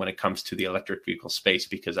when it comes to the electric vehicle space,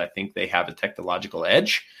 because I think they have a technological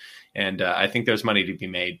edge, and I think there's money to be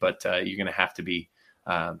made, but you're going to have to be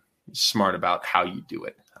smart about how you do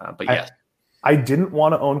it. But yes. I didn't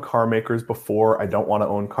want to own car makers before. I don't want to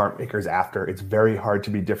own car makers after. It's very hard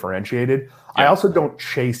to be differentiated. Yeah. I also don't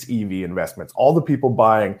chase EV investments. All the people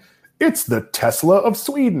buying, it's the Tesla of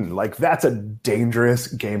Sweden. Like, that's a dangerous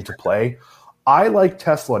game to play. I like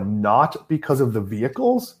Tesla not because of the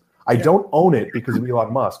vehicles. I don't own it because of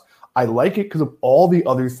Elon Musk. I like it because of all the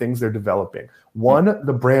other things they're developing. One,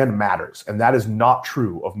 the brand matters, and that is not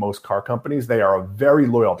true of most car companies. They are very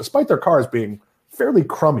loyal, despite their cars being fairly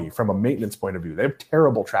crummy from a maintenance point of view. They have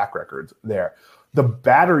terrible track records there. The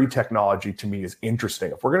battery technology to me is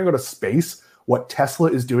interesting. If we're going to go to space, what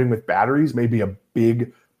Tesla is doing with batteries may be a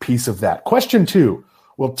big piece of that. Question 2,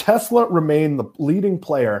 will Tesla remain the leading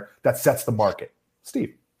player that sets the market?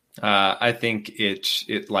 Steve? I think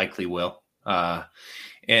it likely will.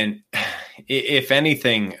 And if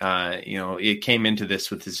anything, it came into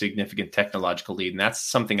this with a significant technological lead. And that's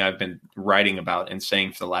something I've been writing about and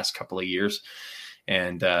saying for the last couple of years.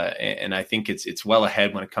 And I think it's well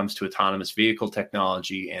ahead when it comes to autonomous vehicle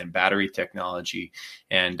technology and battery technology.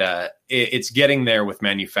 And it's getting there with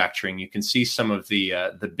manufacturing. You can see some of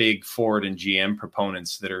the big Ford and GM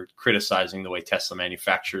proponents that are criticizing the way Tesla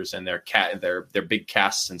manufactures and their big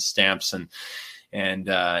casts and stamps and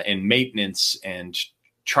maintenance and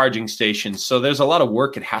charging stations. So there's a lot of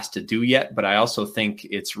work it has to do yet, but I also think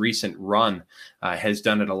its recent run has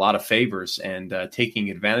done it a lot of favors, and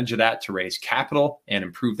taking advantage of that to raise capital and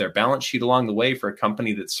improve their balance sheet along the way for a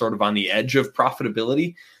company that's sort of on the edge of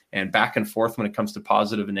profitability and back and forth when it comes to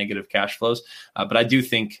positive and negative cash flows. But I do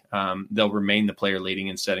think they'll remain the player leading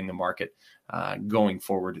and setting the market going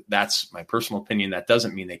forward. That's my personal opinion. That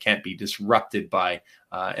doesn't mean they can't be disrupted by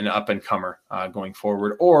an up-and-comer going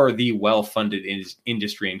forward, or the well-funded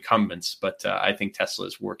industry incumbents. But I think Tesla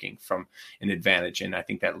is working from an advantage, and I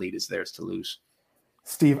think that lead is theirs to lose.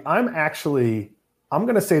 Steve, I'm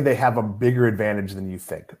going to say they have a bigger advantage than you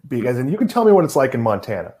think, because, and you can tell me what it's like in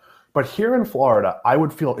Montana, but here in Florida, I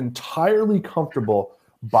would feel entirely comfortable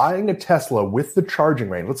buying a Tesla with the charging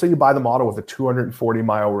range. Let's say you buy the model with a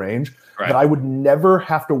 240-mile range, right, that I would never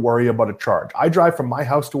have to worry about a charge. I drive from my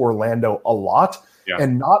house to Orlando a lot,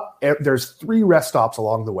 and there's 3 rest stops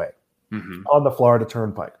along the way on the Florida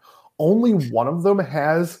Turnpike. Only one of them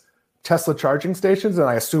has Tesla charging stations, and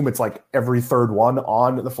I assume it's like every third one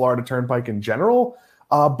on the Florida Turnpike in general.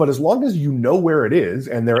 But as long as you know where it is,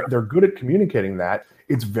 and they're good at communicating that,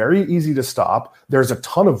 it's very easy to stop. There's a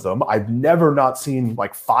ton of them. I've never not seen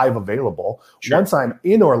like 5 available. Sure. Once I'm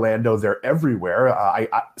in Orlando, they're everywhere.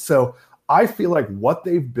 So I feel like what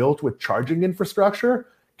they've built with charging infrastructure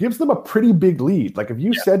gives them a pretty big lead. Like if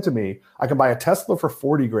you said to me, I can buy a Tesla for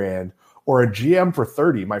 $40,000 or a GM for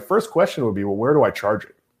 $30,000, my first question would be, well, where do I charge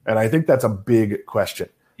it? And I think that's a big question.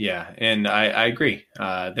 Yeah, and I agree.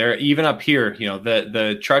 They're even up here,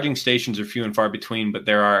 the charging stations are few and far between, but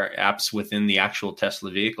there are apps within the actual Tesla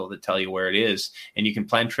vehicle that tell you where it is, and you can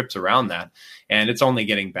plan trips around that. And it's only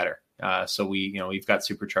getting better. So we've got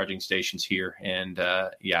supercharging stations here, and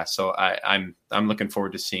so I'm looking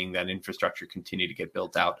forward to seeing that infrastructure continue to get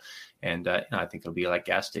built out, and I think it'll be like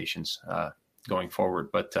gas stations going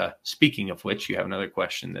forward. But speaking of which, you have another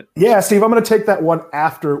question that. Yeah, Steve, I'm going to take that one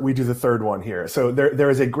after we do the third one here. So there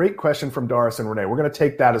is a great question from Doris and Renee. We're going to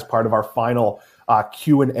take that as part of our final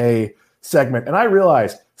Q&A segment. And I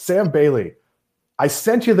realized, Sam Bailey, I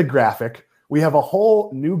sent you the graphic. We have a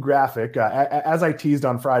whole new graphic, as I teased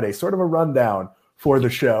on Friday, sort of a rundown for the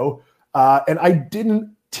show. And I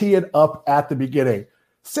didn't tee it up at the beginning.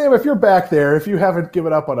 Sam, if you're back there, if you haven't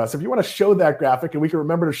given up on us, if you want to show that graphic and we can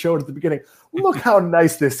remember to show it at the beginning, look how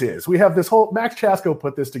nice this is. We have this whole, Max Chasko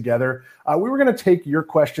put this together. We were going to take your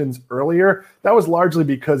questions earlier. That was largely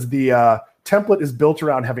because the template is built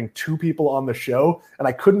around having two people on the show, and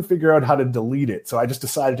I couldn't figure out how to delete it. So I just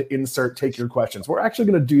decided to insert take your questions. We're actually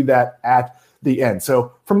going to do that at the end.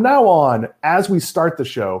 So from now on, as we start the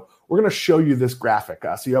show, we're going to show you this graphic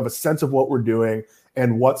so you have a sense of what we're doing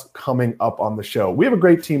and what's coming up on the show. We have a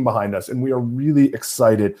great team behind us, and we are really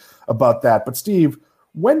excited about that. But Steve,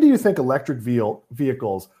 when do you think electric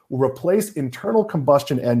vehicles will replace internal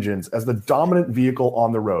combustion engines as the dominant vehicle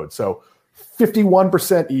on the road? So 51%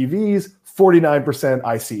 EVs, 49%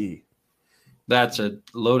 ICE. That's a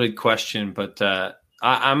loaded question, but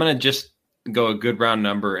I'm going to just go a good round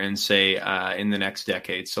number and say in the next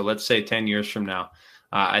decade. So let's say 10 years from now,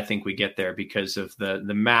 I think we get there because of the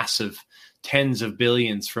massive tens of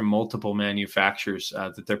billions from multiple manufacturers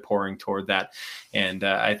that they're pouring toward that. And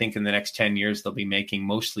I think in the next 10 years, they'll be making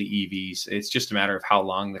mostly EVs. It's just a matter of how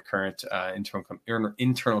long the current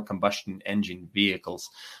internal combustion engine vehicles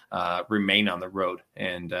remain on the road.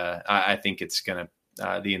 And I think it's going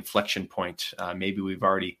to, the inflection point, maybe we've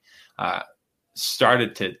already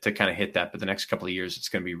started to kind of hit that, but the next couple of years, it's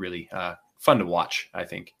going to be really fun to watch, I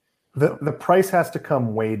think. The price has to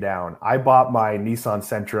come way down. I bought my Nissan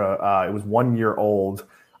Sentra. It was 1 year old.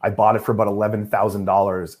 I bought it for about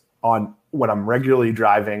 $11,000. When I'm regularly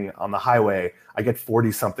driving on the highway, I get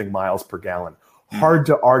 40 something miles per gallon. Hard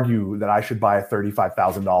to argue that I should buy a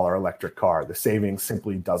 $35,000 electric car. The savings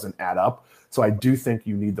simply doesn't add up. So I do think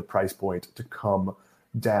you need the price point to come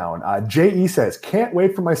down. JE says, can't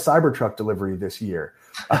wait for my Cybertruck delivery this year.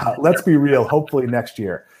 Let's be real. Hopefully next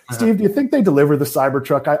year. Steve, do you think they deliver the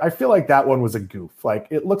Cybertruck? I feel like that one was a goof. Like,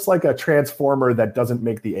 it looks like a transformer that doesn't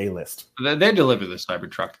make the A-list. They deliver the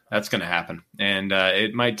Cybertruck. That's going to happen. And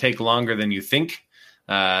it might take longer than you think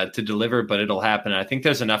to deliver, but it'll happen. I think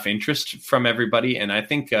there's enough interest from everybody. And I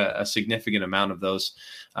think a significant amount of those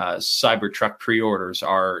Cybertruck pre-orders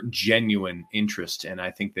are genuine interest. And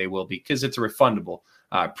I think they will be, because it's a refundable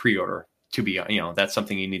pre-order. To be, that's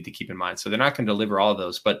something you need to keep in mind. So they're not going to deliver all of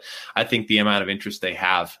those, but I think the amount of interest they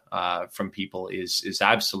have from people is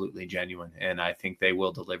absolutely genuine, and I think they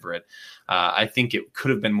will deliver it. I think it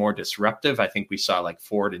could have been more disruptive. I think we saw like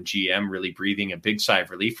Ford and GM really breathing a big sigh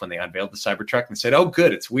of relief when they unveiled the Cybertruck and said, "Oh,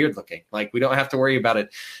 good, it's weird looking. Like, we don't have to worry about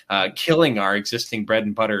it killing our existing bread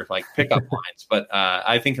and butter like pickup lines." But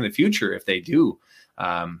I think in the future, if they do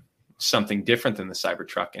something different than the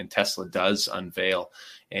Cybertruck, and Tesla does unveil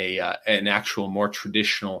an actual more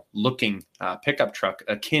traditional looking pickup truck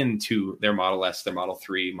akin to their Model S, their Model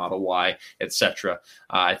 3, Model Y, etc.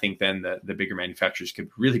 I think then the bigger manufacturers could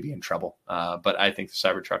really be in trouble. But I think the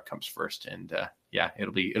Cybertruck comes first, and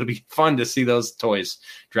it'll be fun to see those toys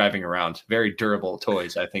driving around. Very durable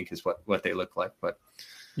toys, I think, is what they look like. But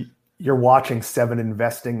you're watching 7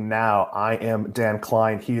 Investing now. I am Dan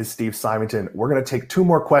Klein. He is Steve Simonton. We're going to take 2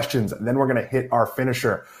 more questions, and then we're going to hit our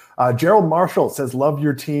finisher. Gerald Marshall says, love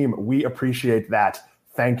your team. We appreciate that.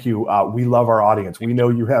 Thank you. We love our audience. We know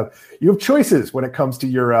you have choices when it comes to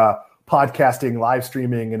your podcasting, live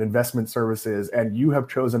streaming, and investment services, and you have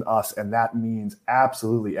chosen us, and that means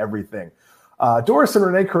absolutely everything. Doris and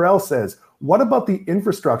Renee Carell says, what about the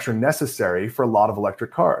infrastructure necessary for a lot of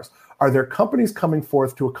electric cars? Are there companies coming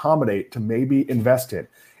forth to accommodate, to maybe invest in?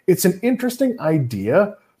 It's an interesting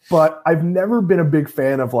idea, but I've never been a big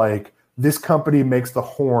fan of like, this company makes the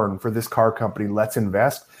horn for this car company, let's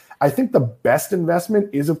invest. I think the best investment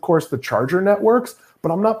is, of course, the charger networks,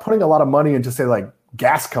 but I'm not putting a lot of money into, say, like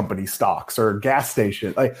gas company stocks or gas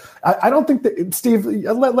station. Like, I don't think that, Steve,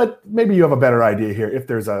 maybe you have a better idea here if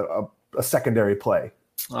there's a secondary play.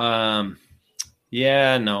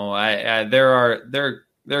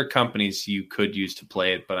 There are companies you could use to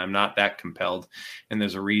play it, but I'm not that compelled. And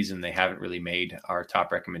there's a reason they haven't really made our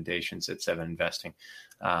top recommendations at 7 Investing.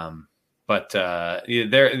 But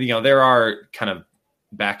there are kind of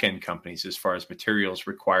back end companies as far as materials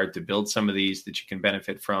required to build some of these that you can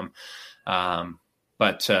benefit from.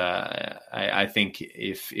 But I think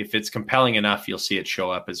if it's compelling enough, you'll see it show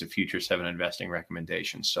up as a future 7 investing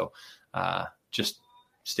recommendation. So just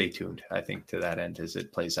stay tuned, I think, to that end as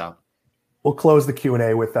it plays out. We'll close the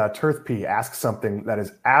Q&A with Turth P asks something that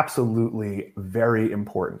is absolutely very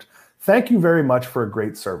important. Thank you very much for a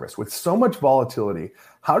great service. With so much volatility,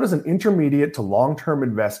 how does an intermediate to long-term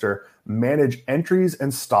investor manage entries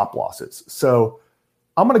and stop losses? So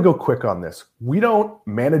I'm going to go quick on this. We don't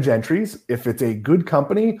manage entries if it's a good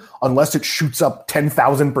company, unless it shoots up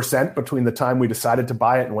 10,000% between the time we decided to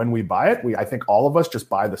buy it and when we buy it. I think all of us just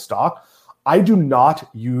buy the stock. I do not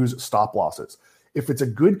use stop losses. If it's a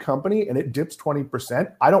good company and it dips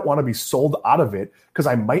 20%, I don't want to be sold out of it because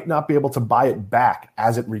I might not be able to buy it back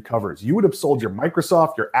as it recovers. You would have sold your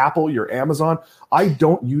Microsoft, your Apple, your Amazon. I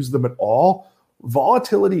don't use them at all.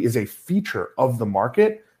 Volatility is a feature of the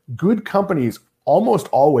market. Good companies almost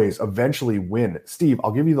always eventually win. Steve,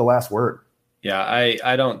 I'll give you the last word. Yeah,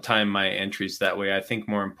 I don't time my entries that way. I think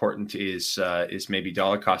more important is maybe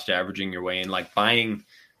dollar cost averaging your way in, like buying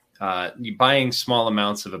small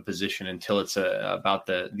amounts of a position until it's about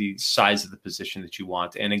the size of the position that you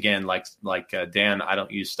want. And again, like Dan, I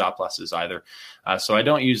don't use stop losses either. So I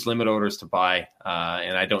don't use limit orders to buy,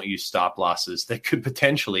 and I don't use stop losses that could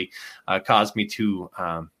potentially cause me to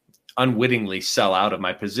unwittingly sell out of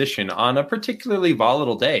my position on a particularly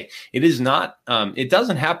volatile day. It is not, it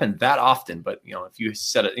doesn't happen that often, but if you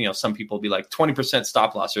set it, some people will be like 20%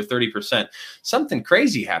 stop loss or 30%, something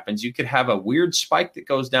crazy happens. You could have a weird spike that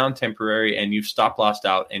goes down temporary and you've stop lossed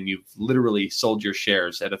out and you've literally sold your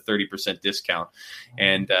shares at a 30% discount.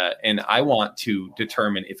 And I want to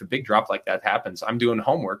determine if a big drop like that happens, I'm doing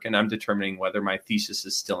homework and I'm determining whether my thesis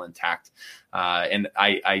is still intact. And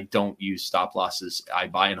I don't use stop losses. I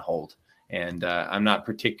buy and hold. And I'm not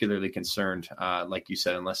particularly concerned, like you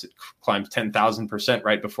said, unless it climbs 10,000%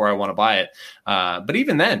 right before I want to buy it. But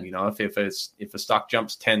even then, if a stock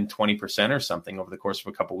jumps 10, 20% or something over the course of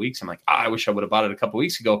a couple of weeks, I'm like, I wish I would have bought it a couple of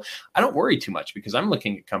weeks ago. I don't worry too much because I'm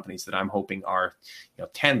looking at companies that I'm hoping are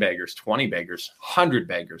 10 baggers, 20 baggers, 100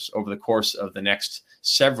 baggers over the course of the next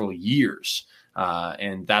several years.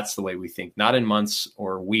 And that's the way we think, not in months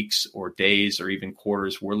or weeks or days or even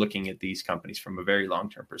quarters. We're looking at these companies from a very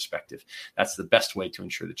long-term perspective. That's the best way to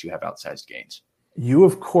ensure that you have outsized gains. You,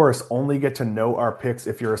 of course, only get to know our picks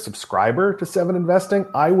if you're a subscriber to 7 Investing.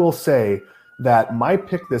 I will say that my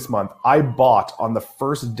pick this month, I bought on the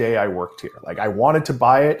first day I worked here. Like I wanted to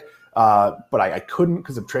buy it, but I couldn't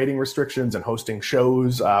because of trading restrictions and hosting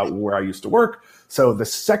shows where I used to work. So the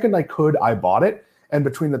second I could, I bought it. And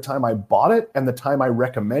between the time I bought it and the time I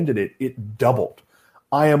recommended it, it doubled.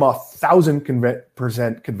 I am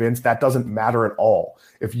 1,000% convinced that doesn't matter at all.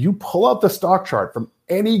 If you pull up the stock chart from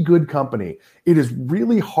any good company, it is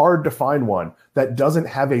really hard to find one that doesn't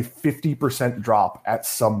have a 50% drop at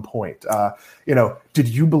some point. Did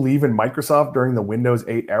you believe in Microsoft during the Windows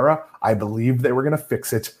 8 era? I believed they were going to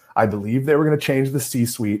fix it. I believed they were going to change the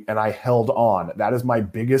C-suite, and I held on. That is my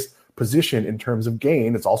biggest position in terms of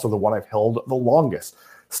gain. It's also the one I've held the longest.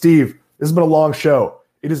 Steve, this has been a long show.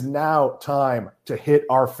 It is now time to hit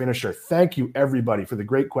our finisher. Thank you, everybody, for the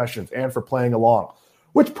great questions and for playing along.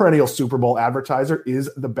 Which perennial Super Bowl advertiser is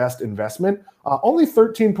the best investment? Only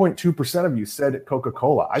 13.2% of you said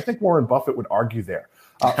Coca-Cola. I think Warren Buffett would argue there.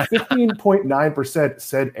 15.9%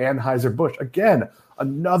 said Anheuser-Busch. Again,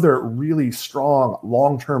 another really strong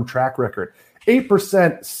long-term track record.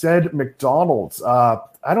 8% said McDonald's.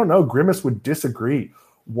 I don't know. Grimace would disagree.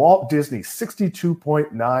 Walt Disney,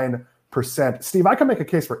 62.9%. Steve, I can make a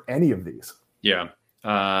case for any of these. Yeah.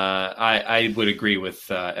 I would agree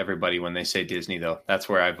with everybody when they say Disney, though. That's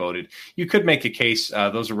where I voted. You could make a case.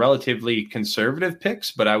 Those are relatively conservative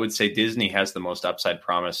picks, but I would say Disney has the most upside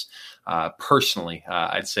promise. Personally,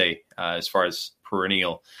 I'd say as far as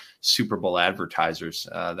perennial Super Bowl advertisers,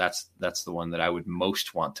 that's the one that I would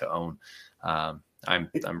most want to own. I'm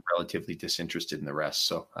relatively disinterested in the rest.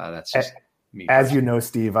 So that's just me. As you know,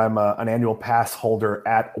 Steve, I'm an annual pass holder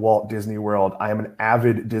at Walt Disney World. I am an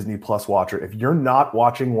avid Disney Plus watcher. If you're not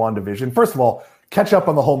watching WandaVision, first of all, catch up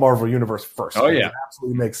on the whole Marvel Universe first. Oh, yeah. It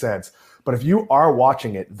absolutely makes sense. But if you are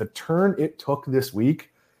watching it, the turn it took this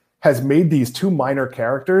week has made these 2 minor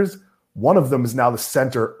characters. One of them is now the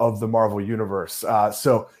center of the Marvel Universe.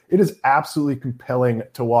 So it is absolutely compelling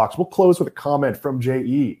to watch. We'll close with a comment from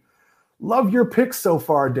J.E. Love your picks so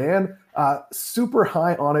far, Dan. Super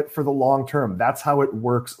high on it for the long term. That's how it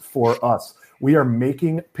works for us. We are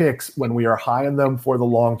making picks when we are high in them for the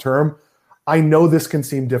long term. I know this can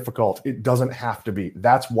seem difficult. It doesn't have to be.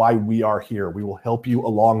 That's why we are here. We will help you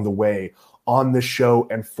along the way on this show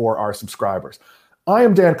and for our subscribers. I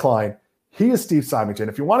am Dan Klein. He is Steve Symington.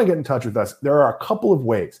 If you want to get in touch with us, there are a couple of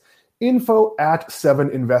ways.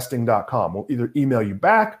 info@7investing.com. We'll either email you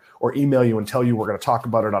back or email you and tell you we're going to talk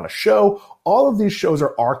about it on a show. All of these shows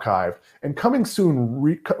are archived, and coming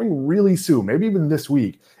soon, coming really soon, maybe even this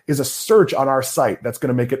week, is a search on our site that's going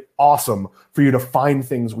to make it awesome for you to find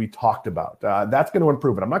things we talked about. That's going to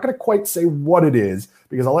improve it. I'm not going to quite say what it is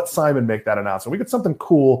because I'll let Simon make that announcement. We got something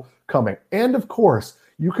cool coming. And of course,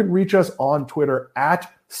 you can reach us on Twitter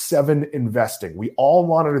at 7investing. We all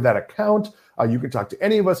monitor that account. You can talk to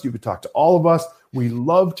any of us. You can talk to all of us. We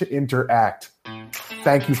love to interact.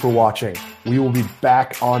 Thank you for watching. We will be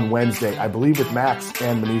back on Wednesday, I believe, with Max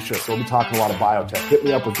and Manisha. So we'll be talking a lot of biotech. Hit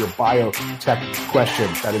me up with your biotech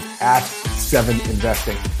questions. That is at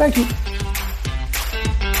 7investing. Thank you.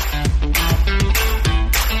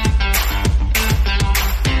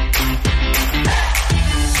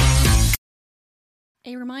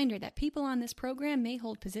 A reminder that people on this program may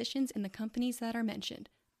hold positions in the companies that are mentioned.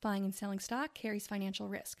 Buying and selling stock carries financial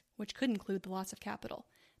risk, which could include the loss of capital.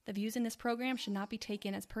 The views in this program should not be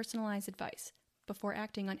taken as personalized advice. Before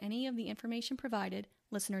acting on any of the information provided,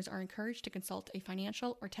 listeners are encouraged to consult a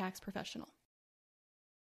financial or tax professional.